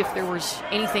to see if there was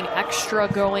anything extra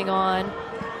going on.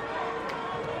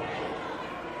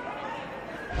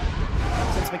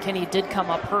 Since McKinney did come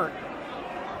up hurt.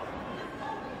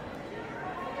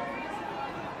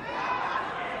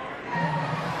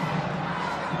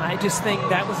 I just think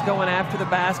that was going after the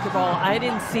basketball. I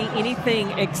didn't see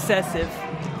anything excessive.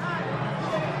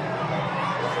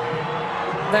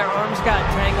 Their arms got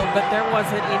tangled, but there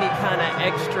wasn't any kind of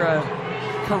extra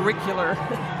curricular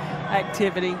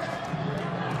activity.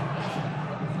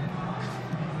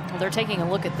 Well, they're taking a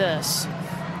look at this.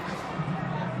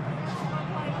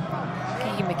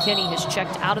 Kiki McKinney has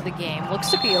checked out of the game.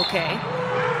 Looks to be okay.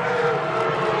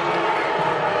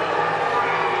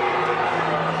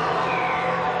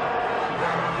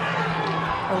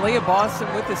 Aaliyah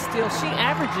Boston with the steal. She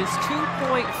averages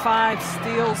 2.5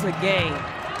 steals a game.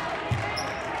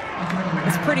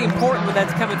 It's pretty important when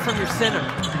that's coming from your center.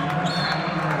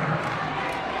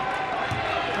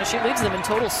 Well, she leads them in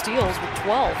total steals with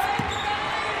 12.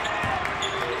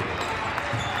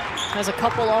 Has a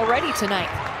couple already tonight.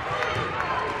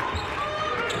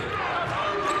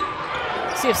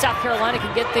 See if South Carolina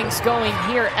can get things going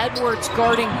here. Edwards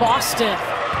guarding Boston.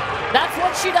 That's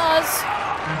what she does.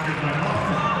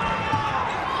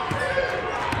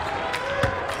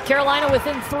 Carolina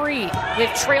within 3.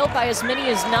 They've trailed by as many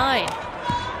as 9.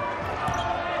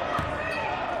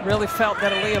 Really felt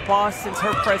that Aaliyah Boston's,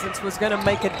 her presence was going to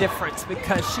make a difference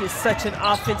because she is such an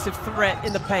offensive threat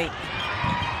in the paint.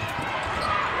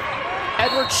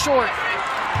 Edwards short.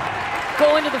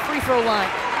 Going to the free throw line.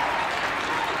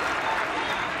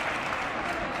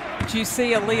 But you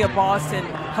see Aaliyah Boston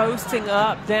posting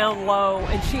up down low,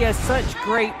 and she has such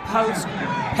great post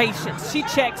patience. She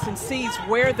checks and sees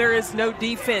where there is no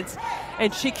defense,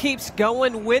 and she keeps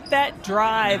going with that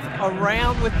drive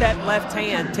around with that left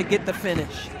hand to get the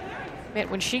finish. Man,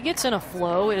 when she gets in a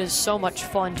flow, it is so much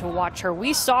fun to watch her.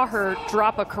 We saw her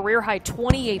drop a career-high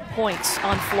 28 points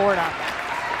on Florida.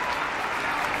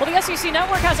 Well, the SEC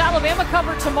Network has Alabama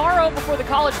covered tomorrow before the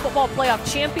College Football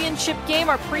Playoff Championship game.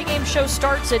 Our pregame show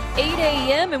starts at 8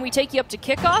 a.m. and we take you up to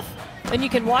kickoff. Then you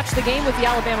can watch the game with the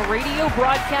Alabama radio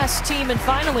broadcast team and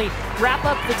finally wrap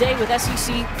up the day with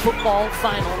SEC Football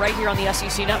Final right here on the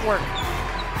SEC Network.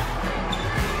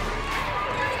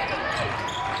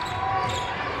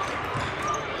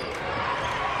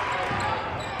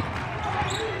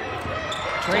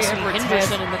 Trey Everett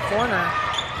Henderson in the corner.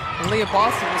 And Leah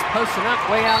Boston is posting up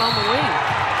way out on the wing.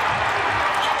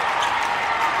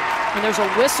 And there's a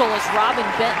whistle as Robin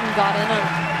Benton got in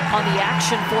on the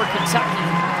action for Kentucky.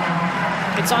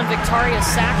 It's on Victoria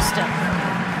Saxton.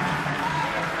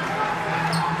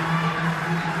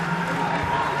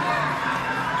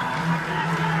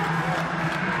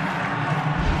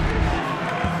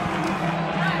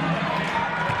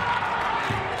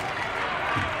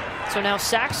 So now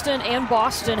Saxton and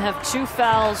Boston have 2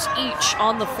 fouls each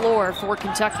on the floor for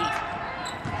Kentucky.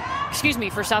 Excuse me,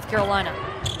 for South Carolina.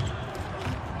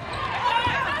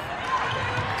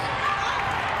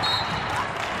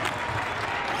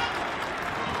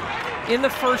 In the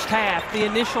first half, the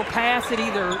initial pass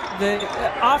the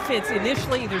offense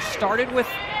initially either started with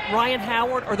Ryan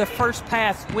Howard or the first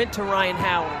pass went to Ryan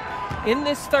Howard. In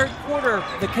this third quarter,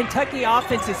 the Kentucky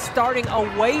offense is starting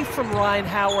away from Ryan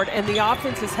Howard, and the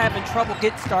offense is having trouble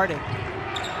getting started.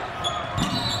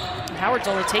 Howard's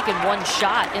only taken 1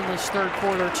 shot in this third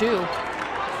quarter, too.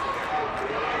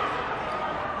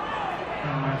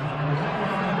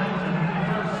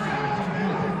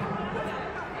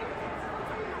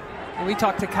 We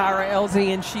talked to Kyra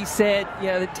Elsie, and she said,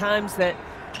 the times that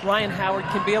Ryan Howard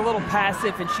can be a little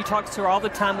passive, and she talks to her all the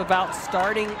time about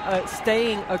staying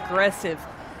aggressive.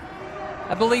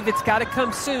 I believe it's got to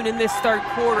come soon in this third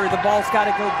quarter. The ball's got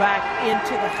to go back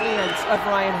into the hands of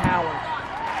Ryan Howard.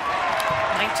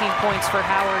 19 points for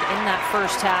Howard in that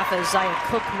first half as Zaya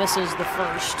Cook misses the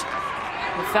first.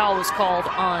 The foul was called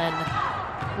on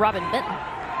Robin Benton.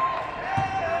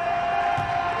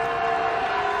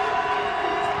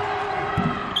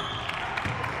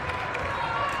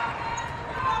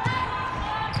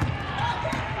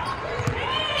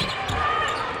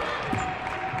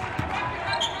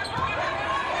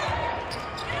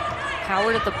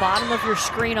 Howard at the bottom of your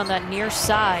screen on that near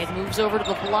side, moves over to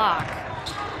the block.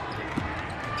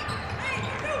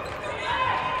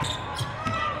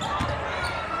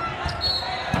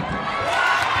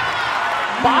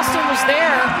 Boston was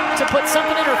there to put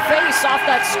something in her face off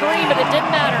that screen, but it didn't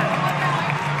matter.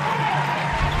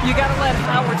 You got to let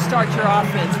Howard start your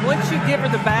offense. Once you give her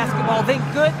the basketball, then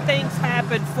good things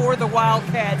happen for the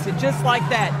Wildcats. And just like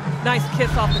that, nice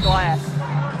kiss off the glass.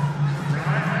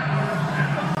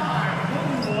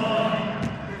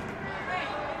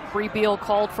 Bree Beal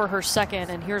called for her second,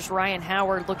 and here's Ryan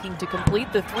Howard looking to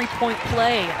complete the 3-point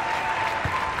play.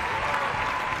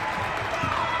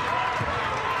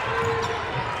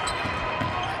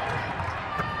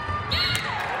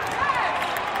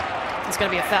 It's going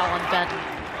to be a foul on Benton.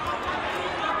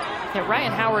 Yeah,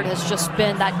 Ryan Howard has just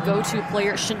been that go-to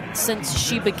player since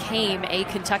she became a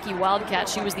Kentucky Wildcat.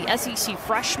 She was the SEC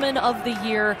Freshman of the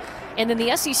Year, and then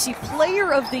the SEC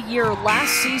Player of the Year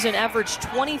last season, averaged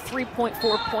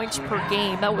 23.4 points per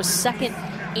game. That was second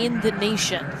in the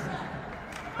nation.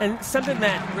 And something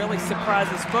that really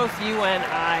surprises both you and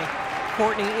I,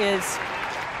 Courtney, is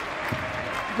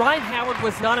Ryan Howard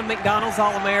was not a McDonald's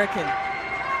All-American,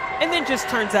 and then just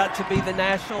turns out to be the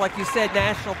national, like you said,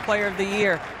 National Player of the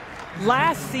Year.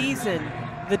 Last season,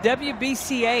 the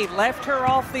WBCA left her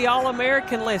off the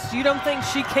All-American list. You don't think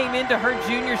she came into her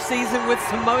junior season with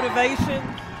some motivation?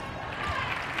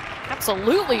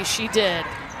 Absolutely she did.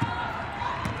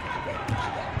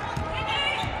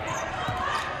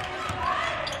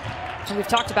 And we've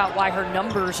talked about why her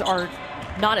numbers are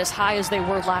not as high as they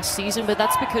were last season, but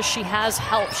that's because she has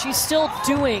help. She's still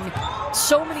doing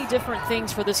so many different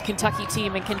things for this Kentucky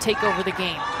team and can take over the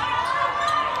game.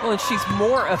 Well, and she's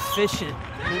more efficient.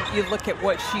 You look at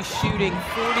what she's shooting,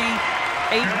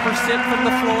 48% from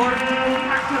the floor.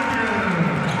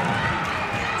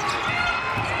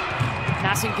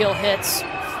 Massengill hits.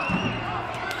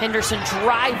 Henderson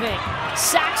driving.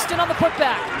 Saxton on the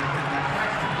putback.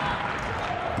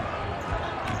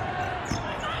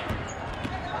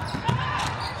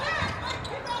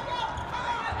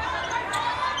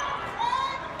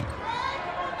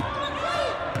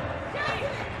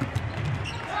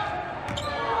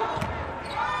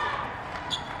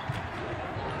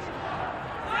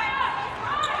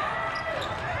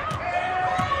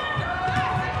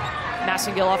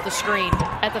 Massengill off the screen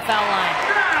at the foul line.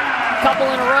 Couple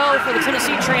in a row for the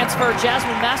Tennessee transfer,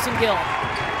 Jasmine Massengill.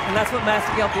 And that's what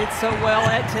Massengill did so well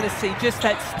at Tennessee, just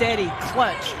that steady,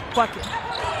 clutch bucket.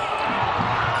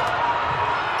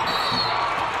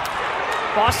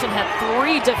 Boston had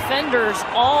 3 defenders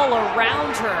all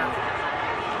around her.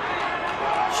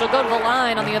 She'll go to the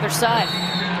line on the other side.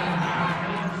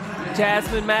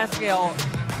 Jasmine Massengill,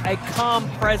 a calm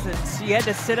presence. She had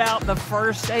to sit out the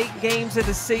first 8 games of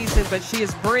the season, but she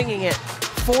is bringing it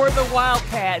for the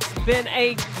Wildcats. Been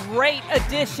a great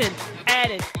addition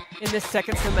added in this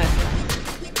second semester.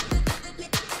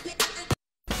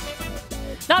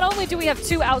 Not only do we have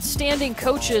two outstanding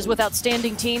coaches with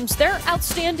outstanding teams, they're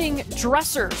outstanding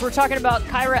dressers. We're talking about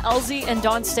Kyra Elzy and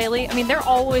Dawn Staley. I mean, they're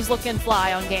always looking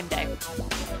fly on game day.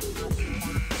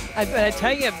 I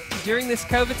tell you, during this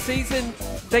COVID season,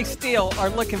 they still are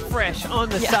looking fresh on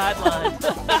the sideline.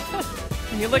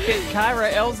 When you look at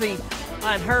Kyra Elzy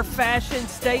on her fashion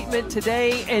statement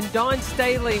today, and Dawn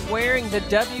Staley wearing the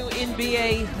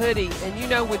WNBA hoodie. And you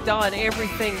know with Dawn,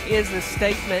 everything is a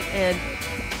statement. And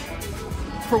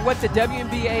for what the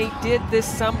WNBA did this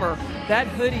summer, that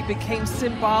hoodie became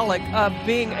symbolic of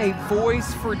being a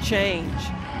voice for change.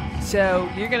 So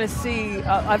you're going to see,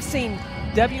 I've seen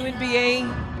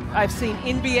WNBA, I've seen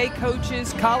NBA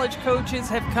coaches, college coaches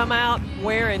have come out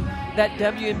wearing that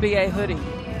WNBA hoodie.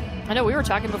 I know we were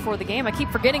talking before the game. I keep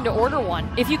forgetting to order one,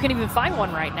 if you can even find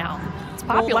one right now. It's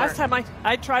popular. Well, last time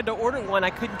I tried to order one, I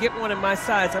couldn't get one in my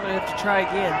size. I'm going to have to try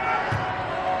again.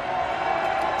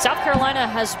 South Carolina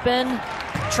has been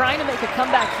trying to make a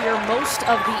comeback here most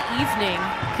of the evening.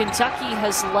 Kentucky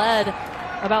has led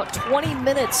about 20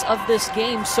 minutes of this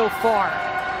game so far.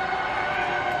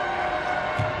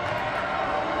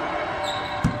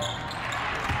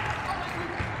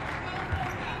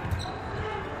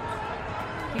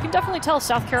 You can definitely tell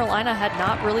South Carolina had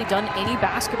not really done any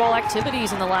basketball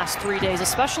activities in the last 3 days,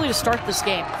 especially to start this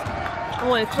game.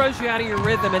 Well, it throws you out of your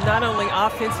rhythm, and not only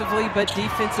offensively but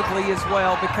defensively as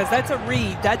well, because that's a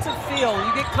read, that's a feel.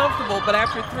 You get comfortable, but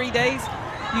after 3 days,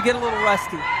 you get a little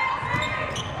rusty.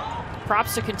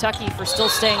 Props to Kentucky for still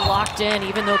staying locked in,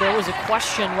 even though there was a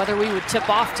question whether we would tip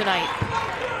off tonight.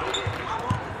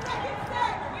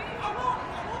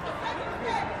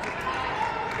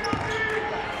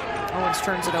 Owens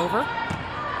turns it over.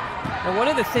 And one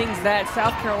of the things that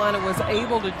South Carolina was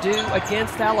able to do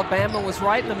against Alabama was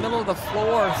right in the middle of the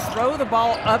floor, throw the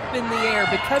ball up in the air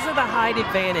because of the height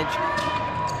advantage.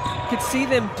 Could see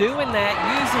them doing that,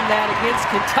 using that against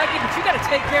Kentucky, but you got to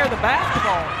take care of the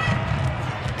basketball.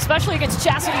 Especially against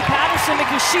Chastity Patterson,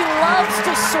 because she loves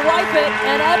to swipe it,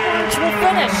 and Edwards will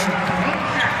finish.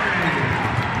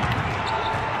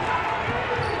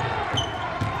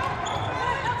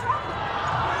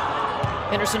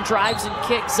 Henderson drives and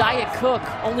kicks. Zaya Cook,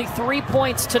 only 3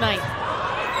 points tonight.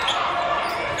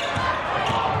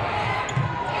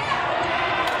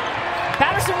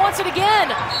 Patterson wants it again.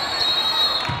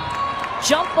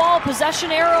 Jump ball, possession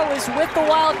arrow is with the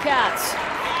Wildcats.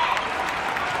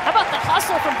 How about the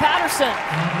hustle from Patterson?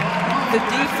 The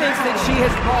defense that she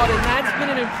has brought, and that's been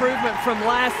an improvement from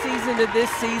last season to this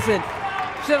season.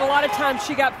 She said a lot of times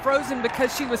she got frozen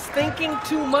because she was thinking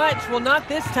too much. Well, not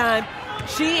this time.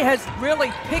 She has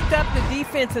really picked up the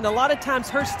defense, and a lot of times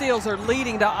her steals are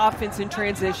leading to offense in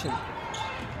transition.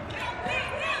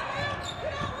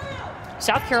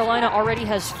 South Carolina already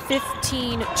has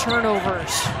 15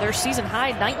 turnovers. Their season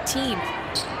high, 19.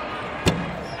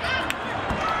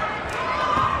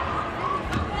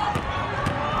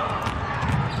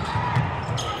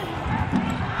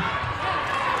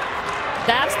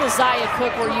 That's the Zaya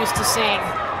Cook we're used to seeing.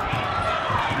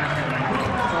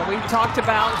 Well, we talked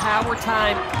about Howard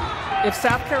time. If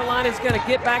South Carolina is going to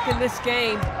get back in this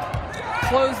game,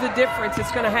 close the difference,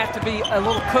 it's going to have to be a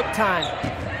little Cook time.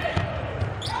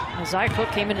 Zaya Cook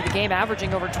came into the game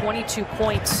averaging over 22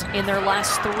 points in their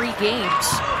last 3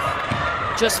 games.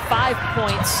 Just 5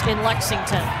 points in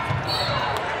Lexington.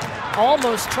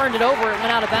 Almost turned it over. It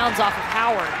went out of bounds off of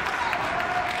Howard.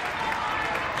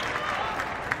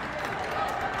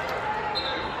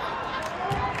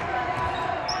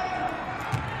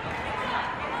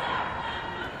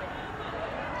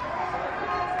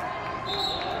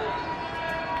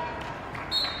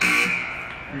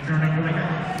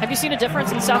 Have you seen a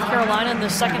difference in South Carolina in the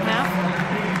second half?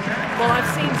 Well, I've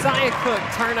seen Zaya Cook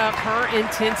turn up her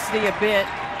intensity a bit,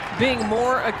 being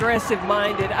more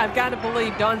aggressive-minded. I've got to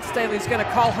believe Dawn Staley's going to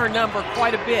call her number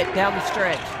quite a bit down the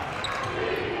stretch.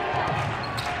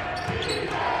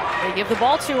 They give the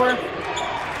ball to her.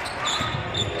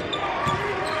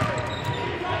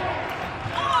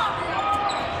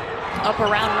 Up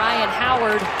around Ryan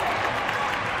Howard.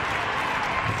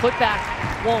 Putback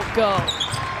won't go.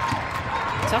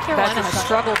 South Carolina has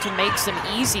struggled to make some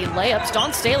easy layups.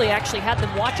 Dawn Staley actually had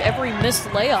them watch every missed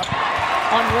layup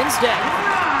on Wednesday.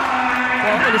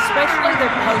 Well, and especially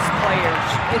their post players.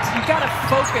 You got to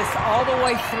focus all the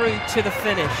way through to the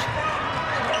finish.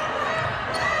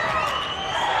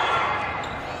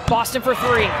 Boston for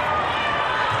 3.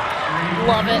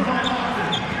 Love it.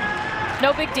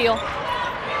 No big deal.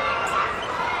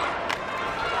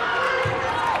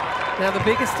 Now, the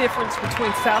biggest difference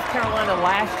between South Carolina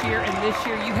last year and this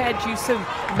year, you had you some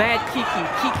Mad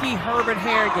Kiki Herbert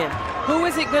Harrigan. Who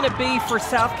is it going to be for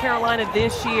South Carolina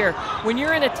this year? When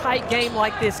you're in a tight game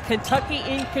like this, Kentucky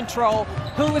in control,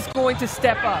 who is going to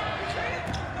step up?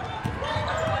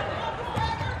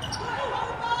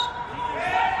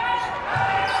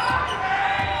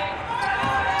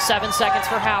 Seven seconds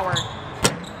for Howard.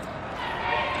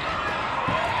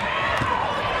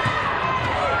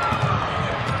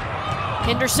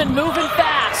 Henderson moving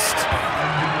fast,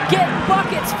 getting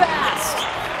buckets fast.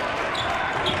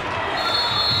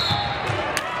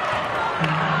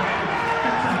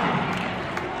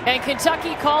 And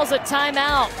Kentucky calls a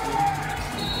timeout.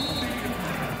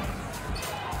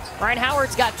 Ryan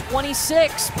Howard's got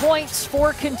 26 points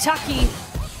for Kentucky,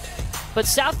 but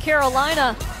South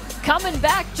Carolina coming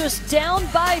back just down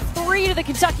by 3 to the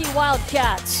Kentucky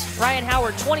Wildcats. Ryan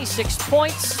Howard, 26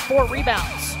 points, 4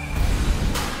 rebounds.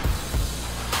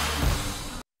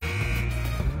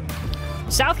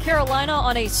 South Carolina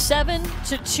on a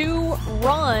 7-2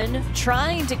 run,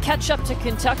 trying to catch up to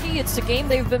Kentucky. It's a game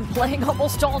they've been playing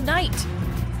almost all night.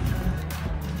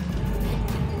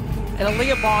 And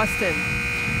Aaliyah Boston,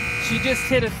 she just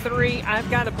hit a 3. I've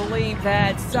got to believe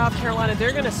that South Carolina,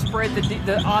 they're going to spread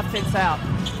the offense out.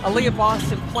 Aaliyah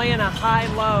Boston playing a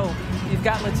high-low. You've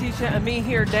got Letitia Ami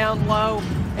here down low.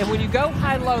 And when you go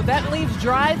high-low, that leaves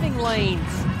driving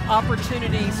lanes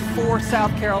opportunities for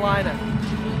South Carolina.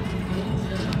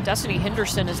 Destiny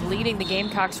Henderson is leading the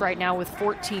Gamecocks right now with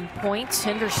 14 points.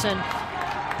 Henderson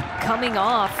coming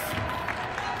off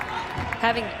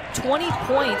having 20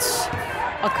 points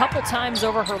a couple times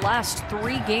over her last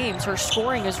 3 games. Her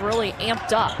scoring is really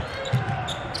amped up.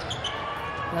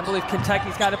 And I believe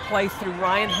Kentucky's got to play through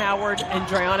Ryan Howard and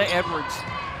Dreonna Edwards.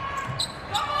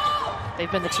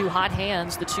 They've been the 2 hot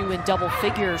hands, the 2 in double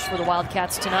figures for the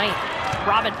Wildcats tonight.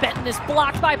 Robin Benton is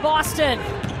blocked by Boston,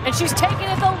 and she's taken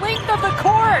it the length of the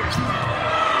court.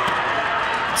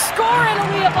 Scoring,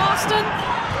 Aaliyah Boston.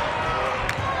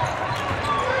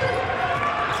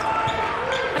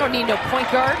 I don't need no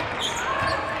point guard.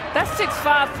 That's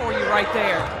 6'5" for you right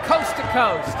there, coast to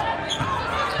coast.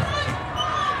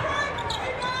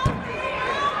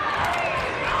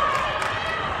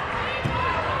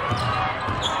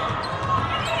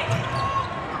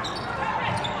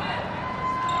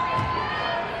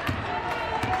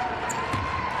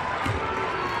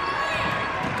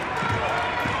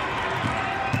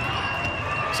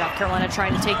 South Carolina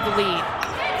trying to take the lead.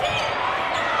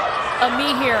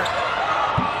 Ami here.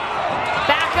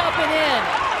 Back up and in.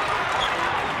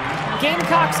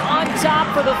 Gamecocks on top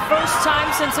for the first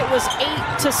time since it was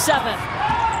 8-7.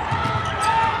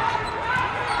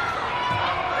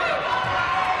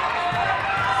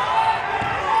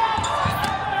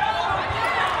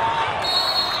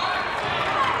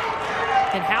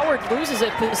 And Howard loses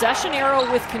it. Possession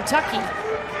arrow with Kentucky.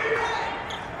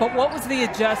 But what was the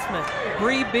adjustment?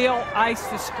 Bree Bill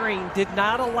iced the screen, did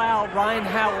not allow Ryan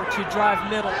Howard to drive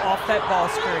middle off that ball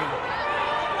screen.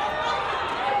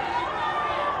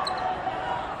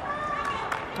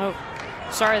 Oh,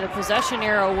 sorry, the possession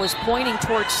arrow was pointing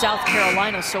towards South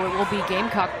Carolina, so it will be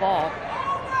Gamecock ball.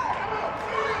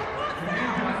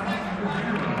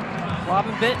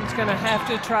 Robin Benton's going to have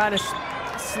to try to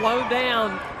slow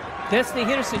down Destiny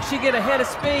Henderson. She get ahead of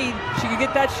speed. She could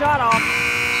get that shot off.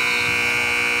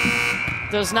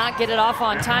 Does not get it off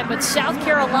on time, but South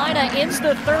Carolina ends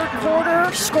the 3rd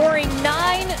quarter scoring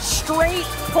 9 straight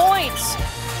points.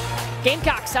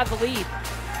 Gamecocks have the lead.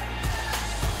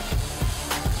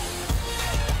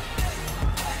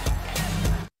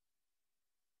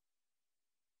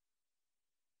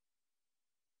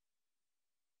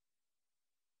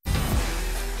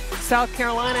 South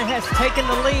Carolina has taken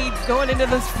the lead going into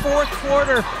this 4th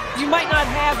quarter. You might not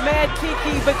have Mad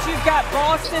Kiki, but you've got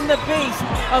Boston the Beast.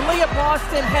 Aaliyah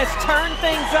Boston has turned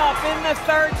things up in the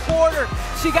 3rd quarter.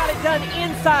 She got it done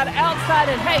inside, outside,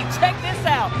 and hey, check this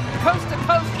out. Coast to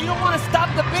coast, you don't want to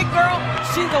stop the big girl,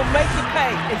 she's going to make you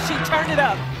pay. And she turned it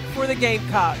up for the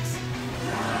Gamecocks.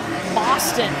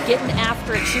 Boston getting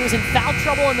after it. She was in foul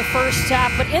trouble in the first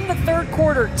half, but in the 3rd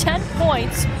quarter, 10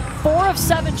 points, 4 of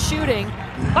 7 shooting.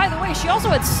 By the way, she also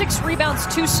had 6 rebounds,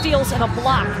 2 steals, and a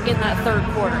block in that 3rd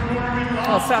quarter.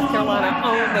 Well, South Carolina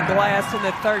owned the glass in the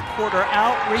 3rd quarter,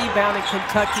 out-rebounding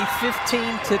Kentucky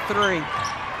 15-3.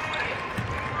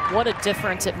 What a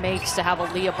difference it makes to have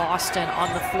Aaliyah Boston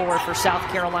on the floor for South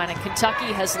Carolina.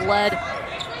 Kentucky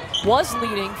was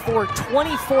leading for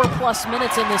 24-plus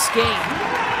minutes in this game.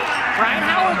 Ryan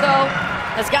Howard, though,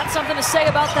 has got something to say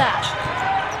about that.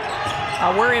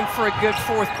 We're in for a good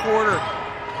 4th quarter.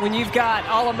 When you've got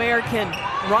All-American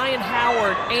Ryan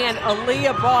Howard and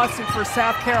Aaliyah Boston for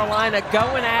South Carolina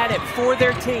going at it for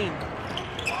their team.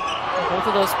 Both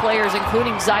of those players,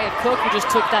 including Zaya Cook, who just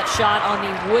took that shot on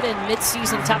the Wooden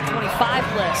midseason top 25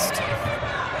 list.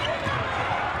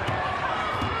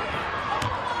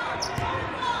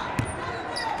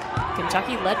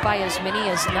 Kentucky led by as many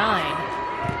as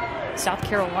 9. South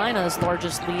Carolina's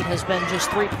largest lead has been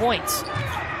just 3 points.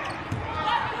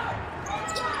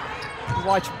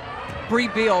 Watch Bree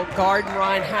Beal guard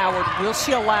Ryan Howard. Will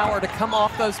she allow her to come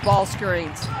off those ball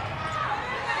screens?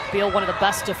 Beal, one of the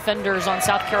best defenders on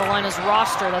South Carolina's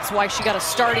roster. That's why she got a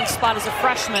starting spot as a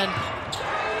freshman.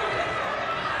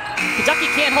 Kentucky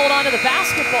can't hold on to the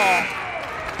basketball.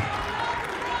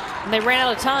 And they ran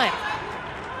out of time.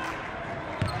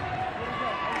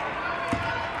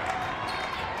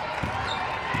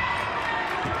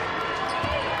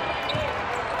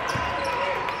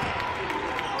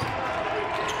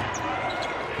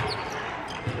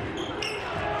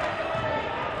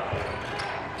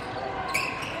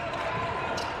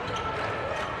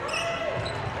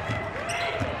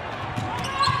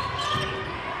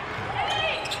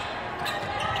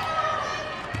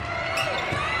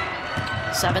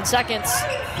 Seven seconds.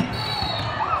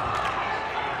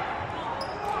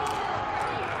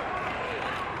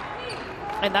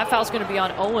 And that foul's going to be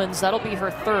on Owens. That'll be her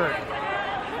 3rd.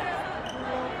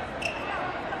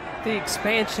 The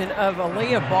expansion of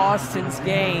Aaliyah Boston's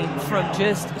game from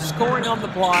just scoring on the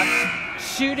block,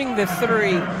 shooting the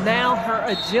 3, now her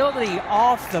agility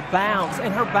off the bounce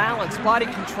and her balance, body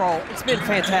control. It's been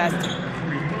fantastic.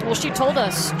 Well, she told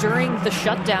us during the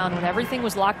shutdown, when everything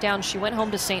was locked down, she went home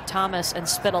to St. Thomas and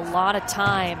spent a lot of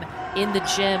time in the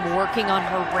gym working on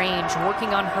her range, working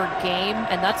on her game,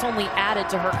 and that's only added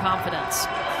to her confidence.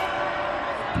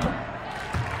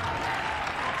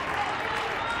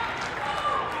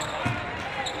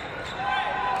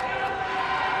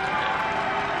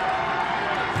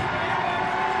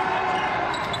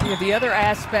 The other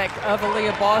aspect of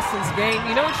Aaliyah Boston's game,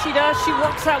 you know what she does? She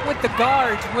works out with the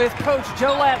guards, with Coach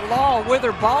Jolette Law, with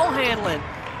her ball handling.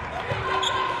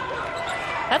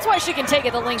 That's why she can take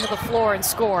it the length of the floor and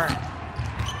score.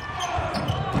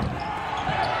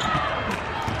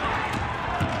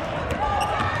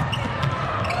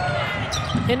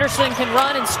 Henderson can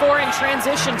run and score in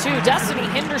transition too. Destiny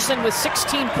Henderson with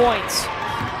 16 points.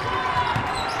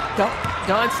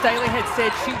 Dawn Staley had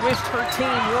said she wished her team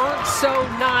weren't so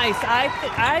nice.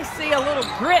 I see a little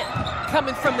grit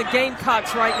coming from the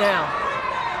Gamecocks right now.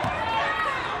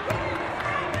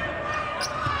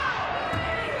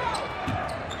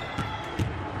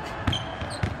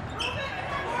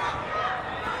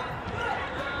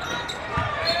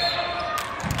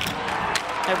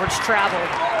 Edwards traveled.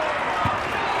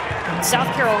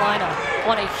 South Carolina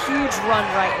on a huge run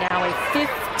right now, a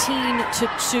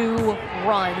 15-2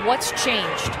 run. What's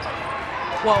changed?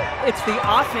 Well, it's the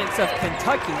offense of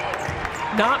Kentucky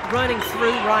not running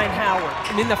through Ryan Howard.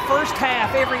 And in the first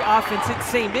half, every offense, it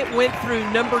seemed, it went through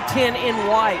number 10 in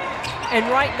White. And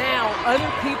right now,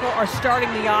 other people are starting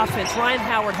the offense. Ryan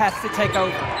Howard has to take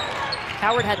over.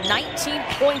 Howard had 19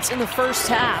 points in the first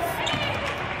half.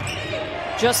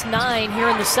 Just 9 here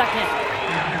in the second.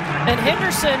 And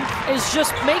Henderson is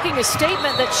just making a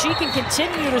statement that she can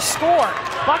continue to score,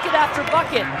 bucket after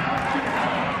bucket.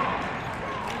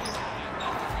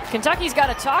 Kentucky's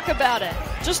got to talk about it.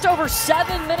 Just over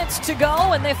 7 minutes to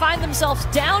go, and they find themselves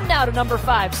down now to number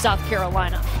 5, South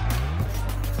Carolina.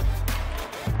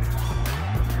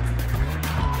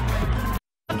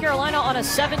 South Carolina on a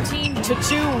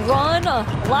 17-2 run. A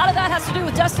lot of that has to do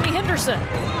with Destiny Henderson.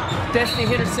 Destiny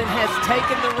Henderson has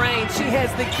taken the reins. She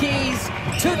has the keys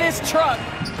to this truck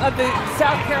of the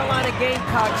South Carolina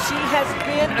Gamecocks. She has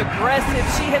been aggressive.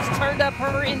 She has turned up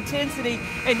her intensity,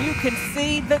 and you can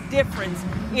see the difference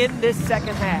in this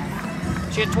second half.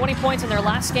 She had 20 points in their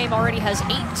last game, already has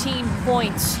 18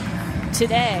 points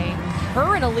today.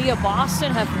 Her and Aaliyah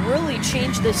Boston have really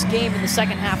changed this game in the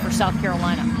second half for South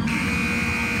Carolina.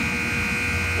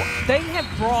 They have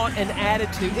brought an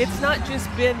attitude. It's not just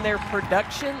been their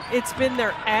production, it's been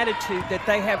their attitude that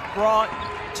they have brought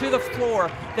to the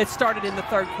floor that started in the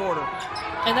third quarter.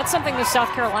 And that's something the South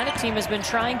Carolina team has been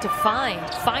trying to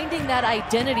finding that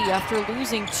identity after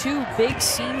losing 2 big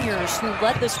seniors who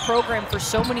led this program for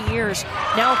so many years.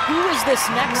 Now, who is this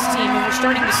next team? And we're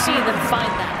starting to see them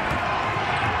find that.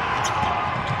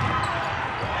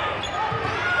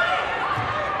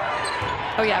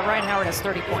 Oh yeah, Ryan Howard has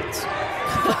 30 points.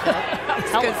 I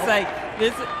was going to say,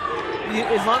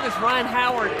 as long as Ryan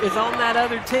Howard is on that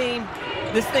other team,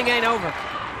 this thing ain't over.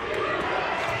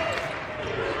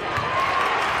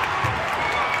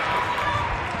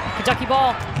 Kentucky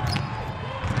ball.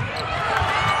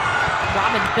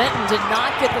 Robin Benton did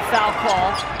not get the foul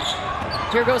call.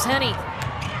 Here goes Henny.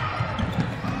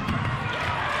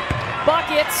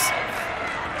 Buckets.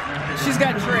 She's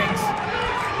got tricks.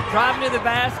 Driving to the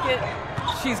basket,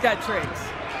 she's got tricks.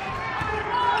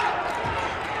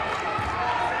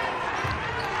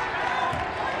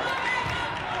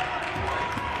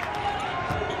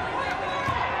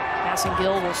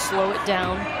 Gill will slow it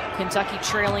down. Kentucky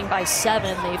trailing by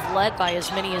 7. They've led by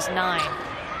as many as 9.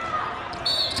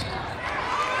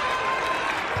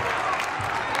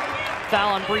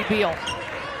 Foul on Bree Beal.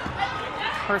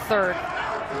 Her third.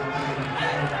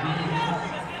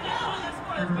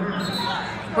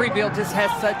 Bree Beal just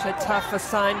has such a tough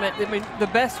assignment. I mean, the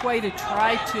best way to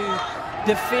try to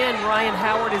defend Ryan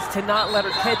Howard is to not let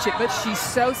her catch it, but she's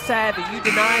so savvy. You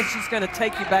deny it, she's going to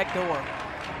take you back door.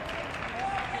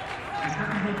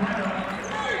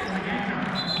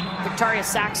 Victoria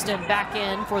Saxton back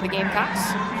in for the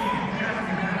Gamecocks.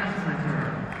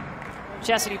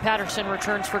 Chastity Patterson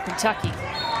returns for Kentucky.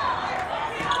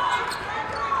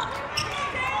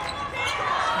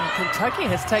 And Kentucky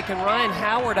has taken Ryan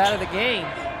Howard out of the game.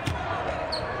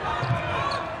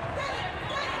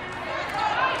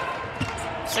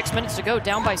 Six minutes to go,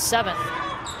 down by 7.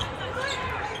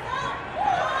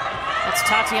 That's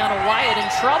Tatiana Wyatt in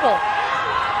trouble.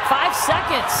 5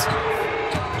 seconds.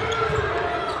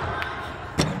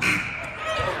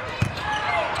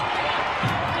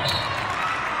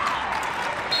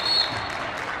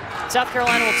 South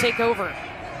Carolina will take over.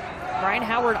 Ryan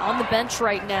Howard on the bench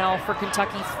right now for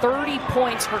Kentucky. 30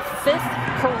 points, her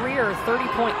 5th career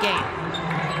 30-point game.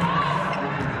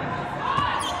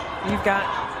 You've got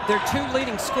their 2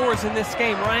 leading scorers in this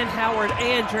game, Ryan Howard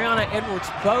and Dreonna Edwards,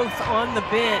 both on the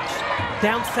bench,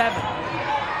 down 7.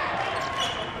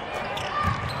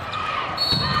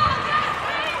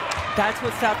 That's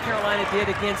what South Carolina did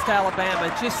against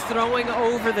Alabama, just throwing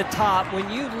over the top. When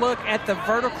you look at the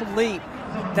vertical leap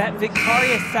that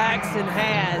Victoria Saxton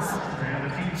has,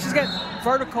 she's got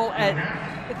vertical at,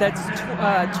 that's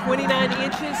 29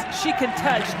 inches. She can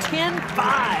touch 10-5.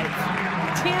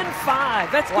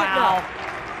 10-5, that's good enough.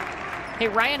 Hey,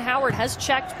 Ryan Howard has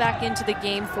checked back into the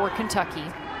game for Kentucky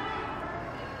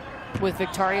with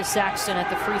Victoria Saxton at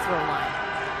the free throw line.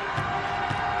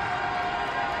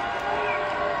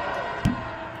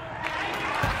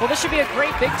 Well, this should be a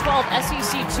great Big 12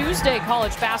 SEC Tuesday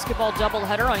college basketball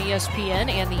doubleheader on ESPN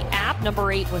and the app.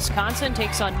 Number 8 Wisconsin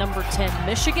takes on number 10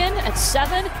 Michigan at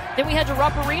 7. Then we head to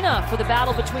Rupp Arena for the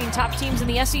battle between top teams in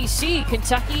the SEC,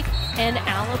 Kentucky and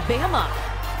Alabama.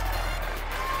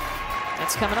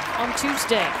 That's coming up on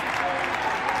Tuesday.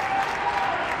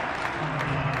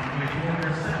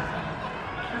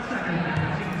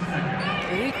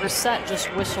 Lily Grissett just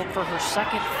whistled for her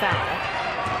 2nd foul.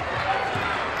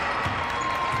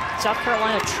 South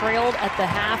Carolina trailed at the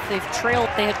half. They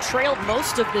had trailed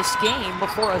most of this game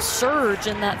before a surge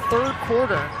in that 3rd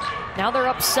quarter. Now they're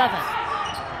up 7.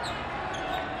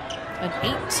 An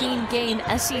 18-game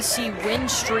SEC win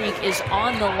streak is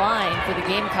on the line for the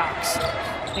Gamecocks,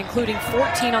 including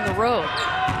 14 on the road.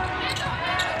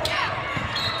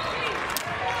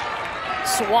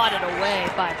 Swatted away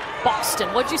by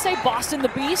Boston. What'd you say, Boston the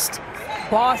Beast?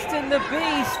 Boston the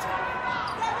Beast.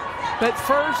 But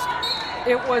first,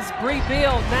 it was Bree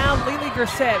Beal. Now Lily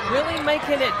Grissett really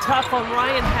making it tough on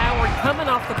Ryan Howard coming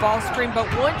off the ball screen. But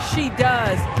once she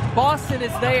does, Boston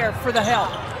is there for the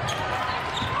help.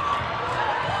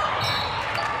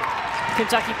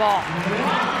 Kentucky ball.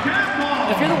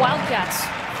 If you're the Wildcats,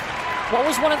 what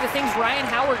was one of the things Ryan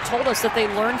Howard told us that they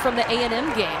learned from the A&M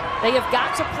game? They have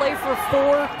got to play for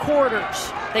 4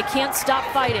 quarters. They can't stop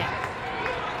fighting.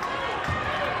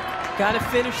 Got to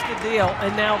finish the deal.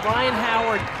 And now Ryan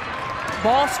Howard,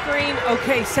 ball screen.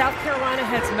 Okay, South Carolina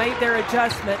has made their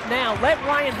adjustment. Now let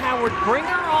Ryan Howard bring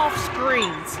her off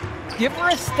screens. Give her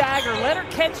a stagger. Let her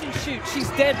catch and shoot. She's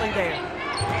deadly there.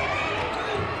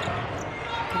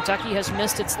 Kentucky has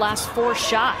missed its last 4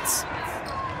 shots.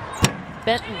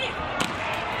 Benton.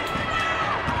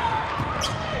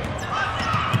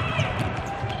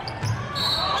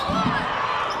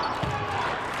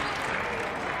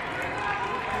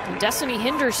 And Destiny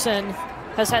Henderson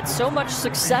has had so much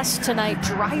success tonight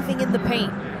driving in the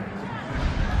paint.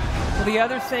 Well, the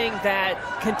other thing that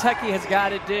Kentucky has got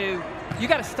to do, you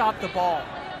got to stop the ball.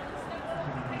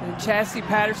 And Chastity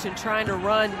Patterson trying to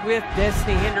run with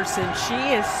Destiny Henderson.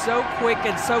 She is so quick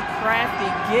and so crafty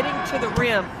getting to the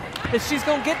rim that she's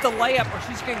going to get the layup, or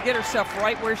she's going to get herself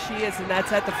right where she is, and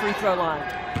that's at the free throw line.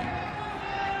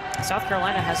 South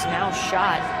Carolina has now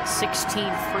shot 16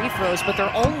 free throws, but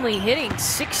they're only hitting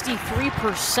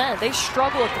 63%. They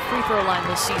struggle at the free throw line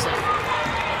this season.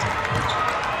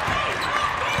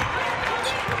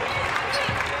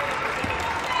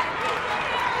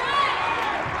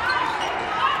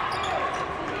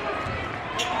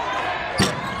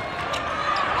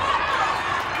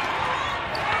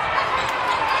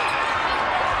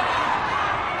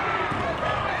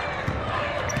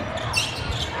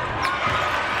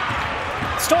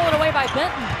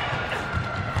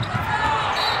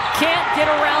 can't get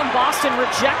around Boston,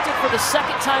 rejected for the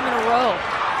second time in a row.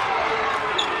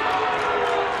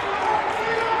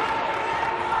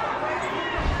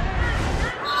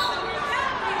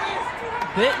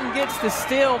 Benton gets the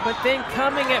steal, but then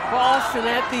coming at Boston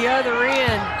at the other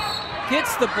end,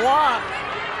 gets the block.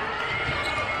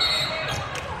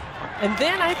 And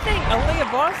then I think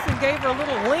Aaliyah Boston gave her a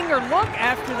little linger look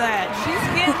after that. She's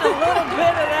getting a little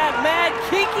bit of that Mad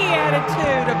Kiki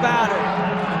attitude about her.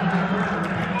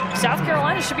 South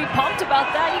Carolina should be pumped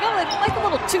about that. You got like a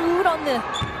little toot on the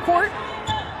court.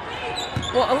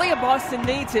 Well, Aaliyah Boston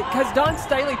needs it because Dawn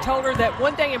Staley told her that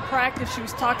one day in practice she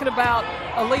was talking about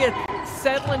Aaliyah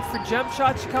settling for jump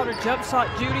shots. She called her jump shot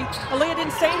Judy. Aaliyah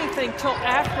didn't say anything till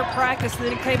after practice, and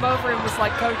then he came over and was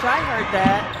like, "Coach, I heard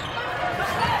that."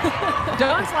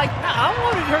 Dawn's like, no, I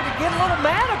wanted her to get a little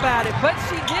mad about it, but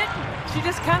she didn't. She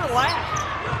just kind of laughed.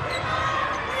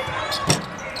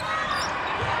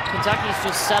 Kentucky's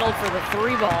just settled for the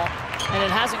 3 ball, and it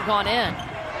hasn't gone in.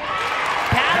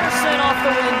 Patterson off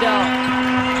the window.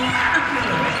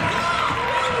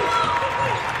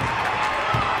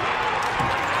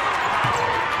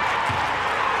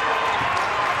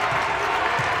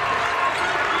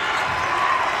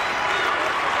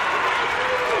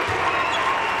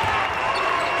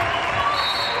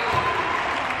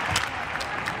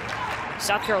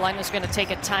 South Carolina's going to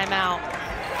take a timeout.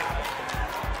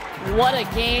 What a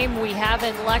game we have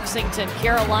in Lexington.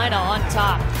 Carolina on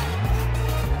top.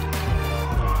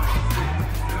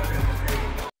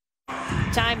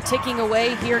 Time ticking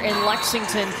away here in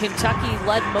Lexington. Kentucky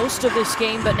led most of this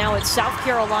game, but now it's South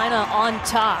Carolina on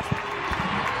top.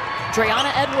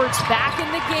 Dreana Edwards back in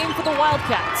the game for the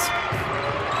Wildcats.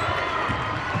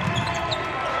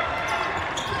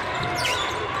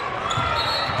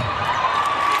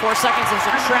 Four seconds is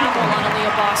a travel on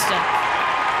Aaliyah Boston.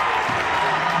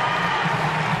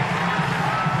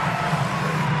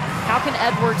 How can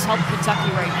Edwards help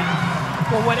Kentucky right now?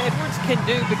 Well, what Edwards can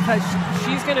do, because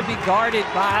she's going to be guarded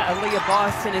by Aaliyah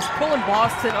Boston, is pulling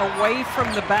Boston away from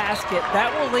the basket.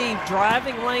 That will leave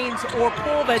driving lanes or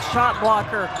pull that shot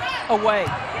blocker away.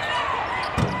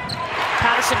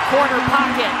 Patterson corner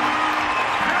pocket.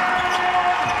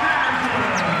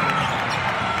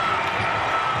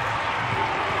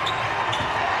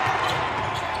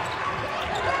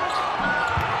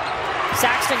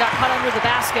 Saxton got cut under the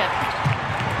basket.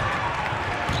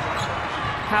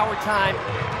 Howard time.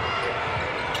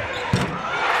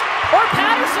 Or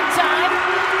Patterson time.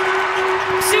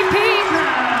 CP.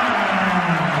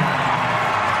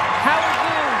 Howard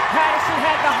knew Patterson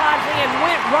had the hot hand,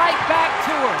 went right back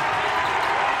to her.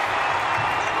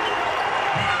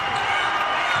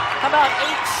 How about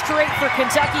 8 straight for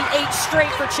Kentucky, 8 straight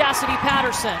for Chastity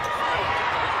Patterson.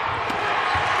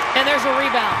 And there's a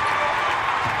rebound.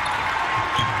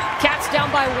 Cats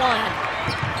down by 1.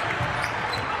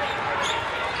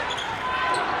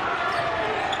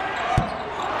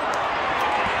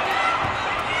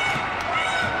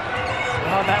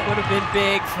 Oh, that would have been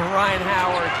big for Ryan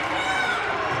Howard.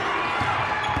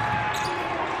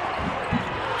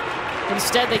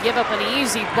 Instead, they give up an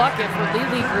easy bucket for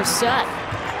Lily Brissett.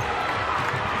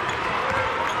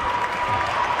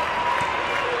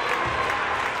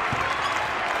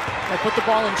 They put the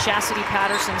ball in Chastity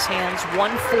Patterson's hands,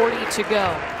 1:40 to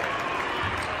go.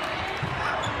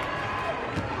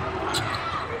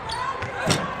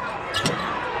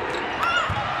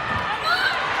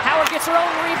 Howard gets her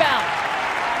own rebound.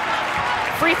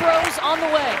 Free throws on the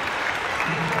way.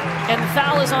 And the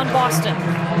foul is on Boston.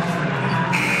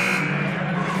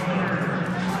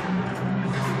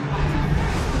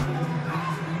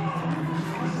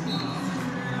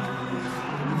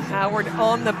 Howard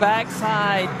on the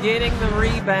backside, getting the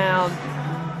rebound.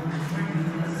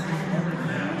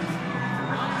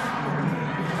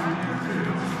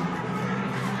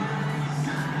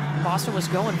 Boston was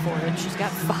going for it. She's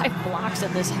got 5 blocks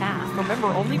in this half. Remember,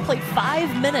 only played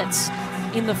 5 minutes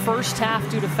in the first half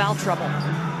due to foul trouble.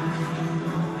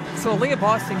 So Aaliyah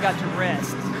Boston got to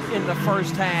rest in the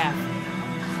first half.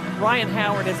 Ryan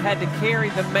Howard has had to carry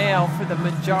the mail for the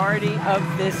majority of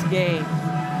this game.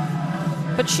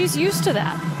 But she's used to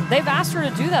that. They've asked her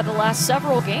to do that the last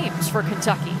several games for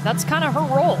Kentucky. That's kind of her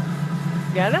role.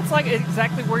 Yeah, that's like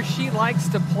exactly where she likes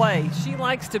to play. She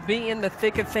likes to be in the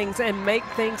thick of things and make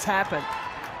things happen.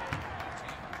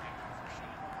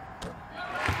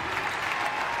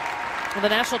 Well, the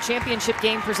national championship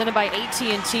game presented by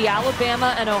AT&T,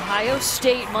 Alabama and Ohio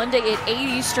State, Monday at 8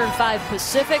 Eastern, 5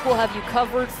 Pacific. We'll have you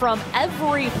covered from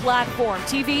every platform,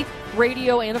 TV,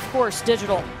 radio, and of course,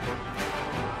 digital.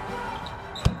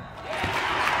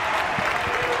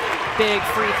 Big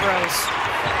free throws.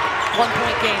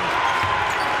 1-point game.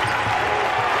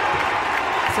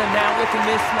 So now with the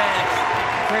mismatch,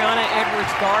 Brianna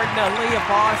Edwards guarding Aaliyah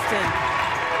Boston.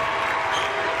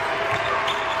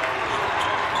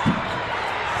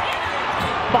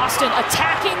 Boston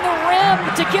attacking the rim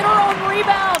to get her own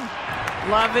rebound.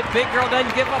 Love it. Big girl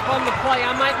doesn't give up on the play.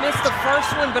 I might miss the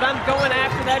first one, but I'm going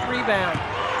after that rebound.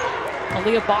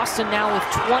 Aaliyah Boston now with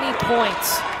 20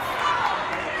 points.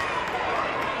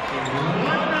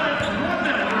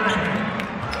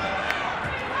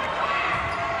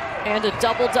 And a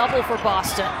double-double for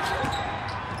Boston.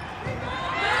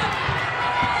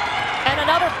 And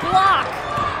another block.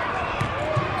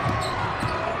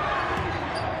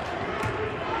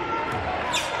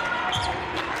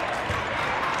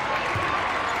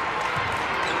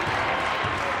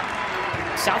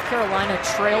 South Carolina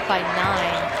trailed by 9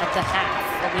 at the half.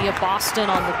 Aaliyah Boston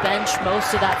on the bench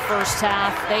most of that first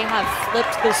half. They have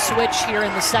flipped the switch here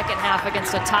in the second half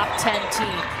against a top 10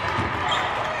 team.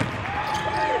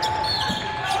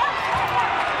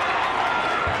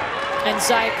 And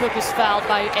Zaya Cook is fouled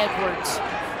by Edwards.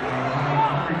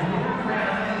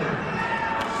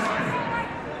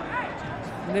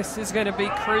 This is going to be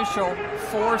crucial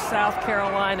for South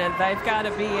Carolina. They've got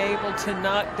to be able to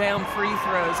knock down free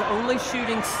throws, only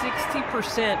shooting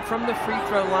 60% from the free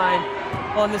throw line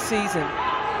on the season.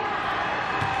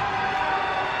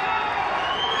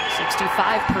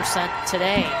 65%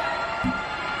 today.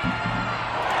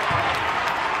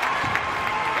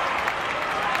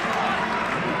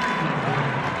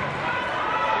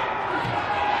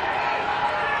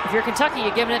 If you're Kentucky,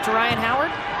 you giving it to Ryan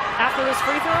Howard after this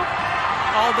free throw?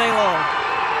 All day long.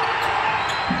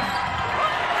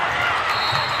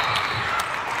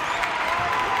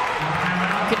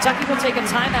 Kentucky will take a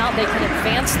timeout. They can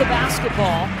advance the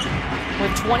basketball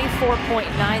with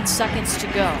 24.9 seconds to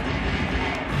go.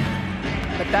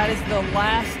 But that is the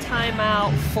last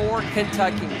timeout for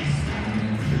Kentucky.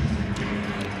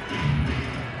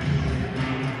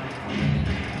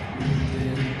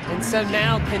 And so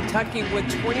now Kentucky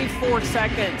with 24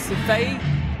 seconds. If they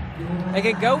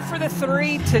can go for the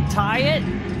three to tie it,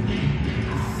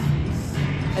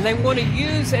 and they want to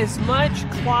use as much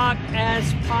clock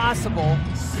as possible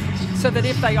so that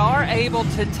if they are able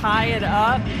to tie it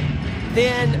up,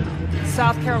 then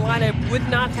South Carolina would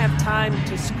not have time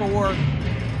to score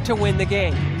to win the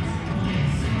game.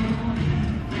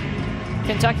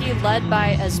 Kentucky led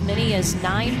by as many as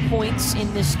 9 points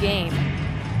in this game.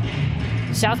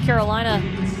 South Carolina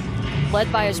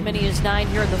led by as many as 9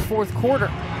 here in the fourth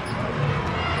quarter.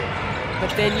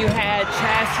 But then you had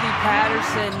Chastity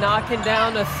Patterson knocking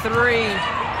down a three.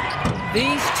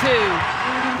 These two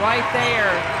right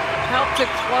there helped to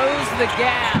close the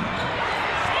gap.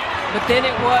 But then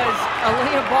it was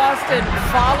Aaliyah Boston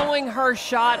following her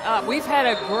shot up. We've had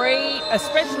a great,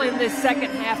 especially in this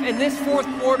second half, and this fourth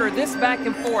quarter, this back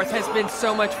and forth has been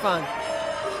so much fun.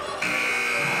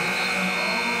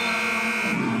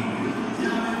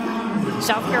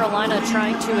 South Carolina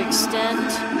trying to extend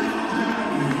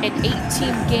an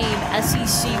 18-game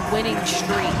SEC winning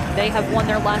streak. They have won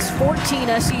their last 14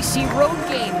 SEC road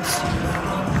games.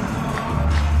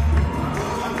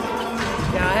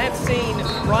 Now, I have seen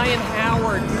Ryan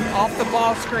Howard off the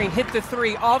ball screen, hit the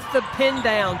three, off the pin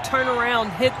down, turn around,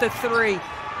 hit the three.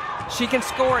 She can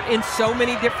score it in so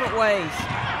many different ways.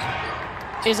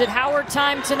 Is it Howard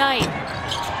time tonight?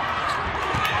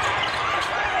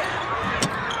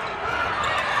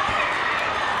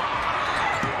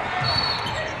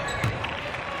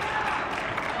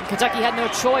 Kentucky had no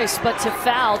choice but to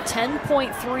foul.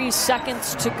 10.3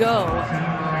 seconds to go.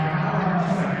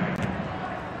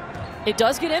 It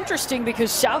does get interesting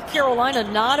because South Carolina,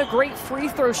 not a great free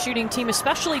throw shooting team,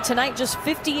 especially tonight, just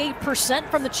 58%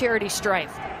 from the charity stripe.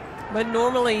 But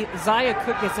normally, Zaya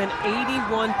Cook is an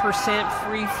 81%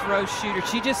 free throw shooter.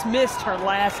 She just missed her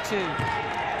last two.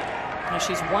 Now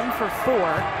she's 1 for 4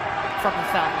 from the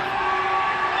foul line.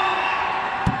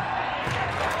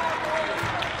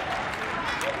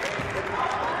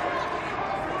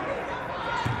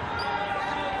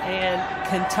 And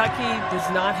Kentucky does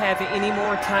not have any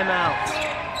more timeouts.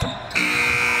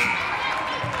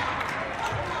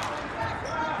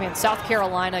 Man, South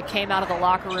Carolina came out of the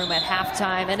locker room at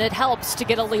halftime, and it helps to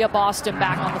get Aaliyah Boston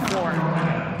back on the floor.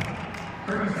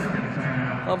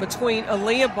 Well, between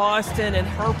Aaliyah Boston and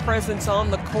her presence on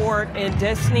the court, and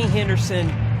Destiny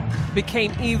Henderson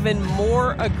became even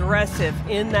more aggressive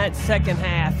in that second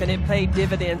half, and it paid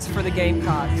dividends for the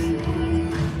Gamecocks.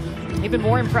 Even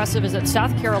more impressive is that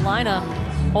South Carolina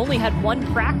only had one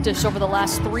practice over the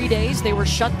last 3 days. They were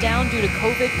shut down due to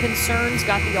COVID concerns,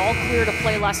 got the all clear to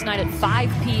play last night at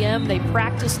 5 p.m. They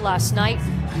practiced last night,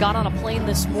 got on a plane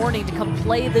this morning to come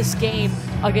play this game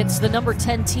against the number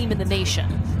 10 team in the nation.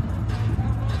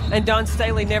 And Dawn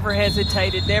Staley never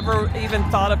hesitated, never even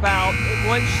thought about,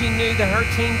 once she knew that her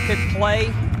team could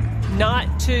play, not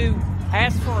to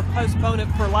ask for a postponement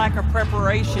for lack of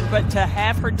preparation, but to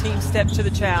have her team step to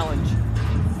the challenge.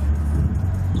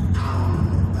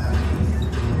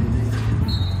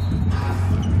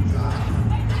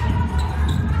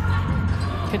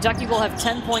 Kentucky will have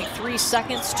 10.3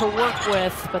 seconds to work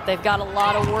with, but they've got a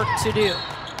lot of work to do.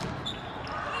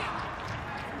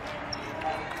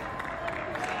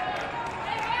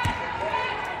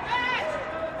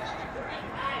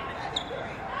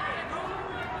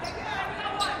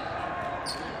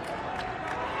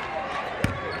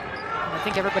 I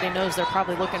think everybody knows they're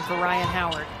probably looking for Ryan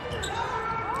Howard.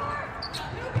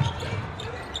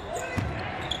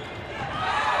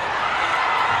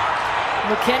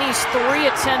 McKinney's 3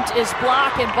 attempt is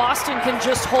blocked, and Boston can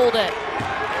just hold it.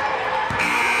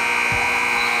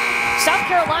 South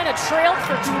Carolina trailed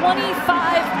for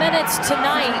 25 minutes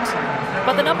tonight,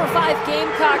 but the number 5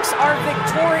 Gamecocks are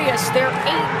victorious. Their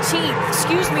 19th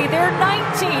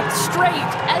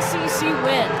straight SEC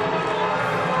win.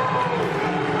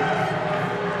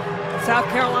 South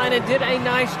Carolina did a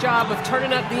nice job of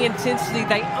turning up the intensity.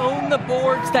 They own the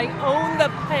boards, they own the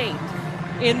paint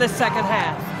in the second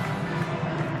half.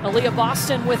 Aaliyah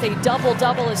Boston with a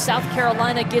double-double as South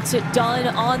Carolina gets it done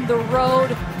on the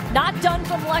road. Not done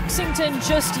from Lexington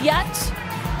just yet.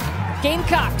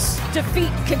 Gamecocks defeat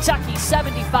Kentucky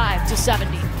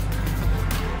 75-70.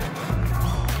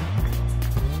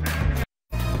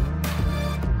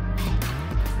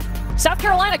 South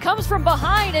Carolina comes from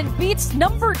behind and beats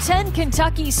number 10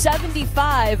 Kentucky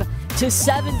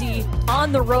 75-70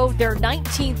 on the road, their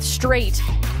 19th straight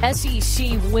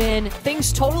SEC win.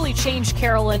 Things totally changed,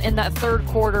 Carolyn, in that third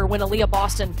quarter when Aaliyah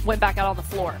Boston went back out on the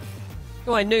floor.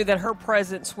 Well, I knew that her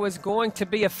presence was going to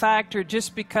be a factor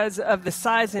just because of the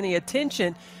size and the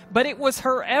attention, but it was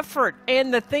her effort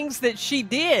and the things that she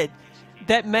did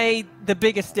that made the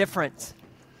biggest difference.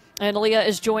 And Aaliyah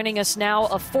is joining us now,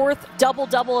 a 4th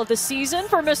double-double of the season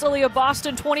for Miss Aaliyah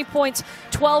Boston, 20 points,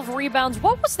 12 rebounds.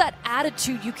 What was that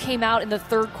attitude you came out in the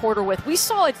third quarter with? We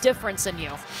saw a difference in you.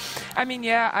 I mean,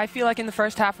 yeah, I feel like in the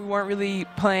first half we weren't really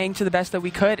playing to the best that we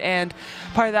could, and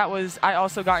part of that was I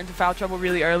also got into foul trouble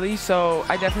really early, so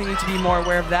I definitely need to be more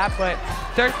aware of that. But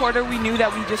third quarter, we knew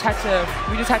that we just had to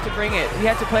bring it. We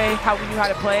had to play how we knew how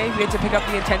to play. We had to pick up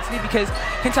the intensity because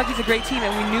Kentucky's a great team,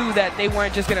 and we knew that they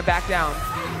weren't just going to back down.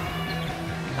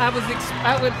 I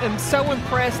am so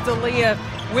impressed, Aaliyah,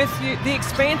 with the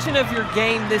expansion of your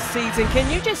game this season. Can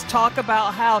you just talk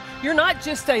about how you're not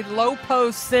just a low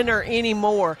post center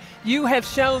anymore? You have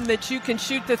shown that you can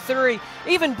shoot the 3,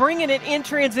 even bringing it in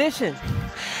transition.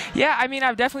 Yeah, I mean,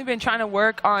 I've definitely been trying to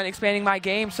work on expanding my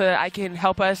game so that I can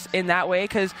help us in that way,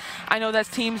 because I know that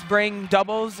teams bring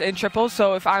doubles and triples,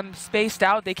 so if I'm spaced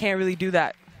out, they can't really do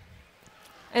that.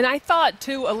 And I thought,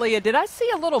 too, Aaliyah, did I see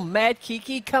a little Mad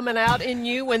Kiki coming out in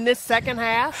you in this second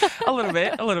half? A little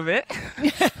bit, a little bit.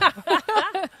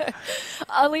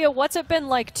 Aaliyah, what's it been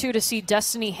like, too, to see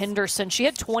Destiny Henderson? She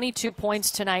had 22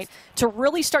 points tonight to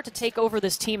really start to take over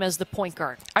this team as the point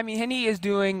guard. I mean, Henny is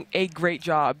doing a great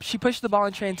job. She pushed the ball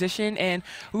in transition, and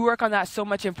we work on that so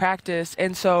much in practice.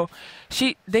 And so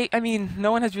I mean,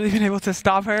 no one has really been able to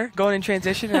stop her going in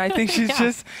transition, and I think she's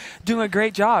just doing a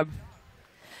great job.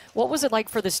 What was it like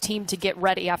for this team to get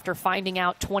ready after finding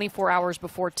out 24 hours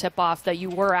before tip-off that you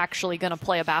were actually going to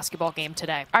play a basketball game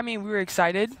today? I mean, we were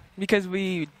excited because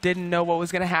we didn't know what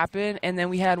was going to happen, and then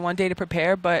we had one day to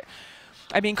prepare. But,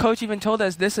 I mean, Coach even told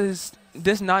us this is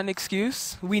not an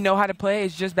excuse. We know how to play.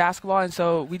 It's just basketball, and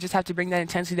so we just have to bring that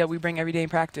intensity that we bring every day in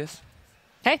practice.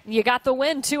 Hey, you got the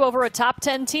win, too, over a top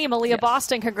 10 team. Aaliyah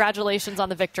Boston, congratulations on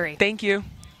the victory. Thank you.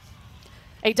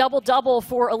 A double-double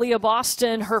for Aaliyah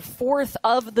Boston, her 4th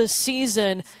of the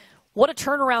season. What a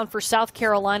turnaround for South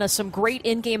Carolina. Some great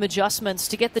in-game adjustments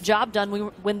to get the job done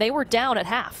when they were down at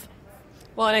half.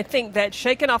 Well, and I think that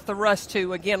shaking off the rust,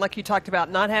 too, again, like you talked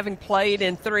about, not having played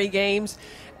in 3 games,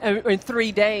 in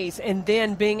 3 days, and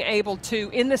then being able to,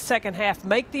 in the second half,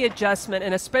 make the adjustment,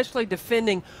 and especially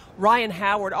defending Ryan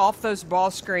Howard off those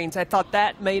ball screens. I thought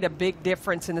that made a big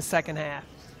difference in the second half.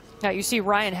 Now, you see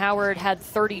Ryan Howard had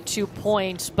 32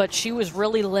 points, but she was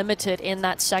really limited in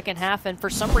that second half, and for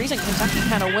some reason, Kentucky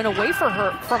kind of went away from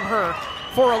her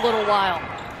for a little while.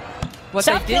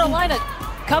 South Carolina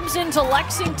comes into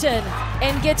Lexington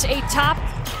and gets a top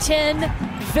 10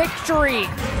 victory.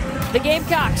 The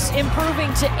Gamecocks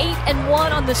improving to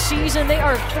 8-1 on the season. They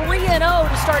are 3-0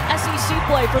 to start SEC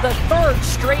play for the 3rd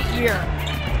straight year.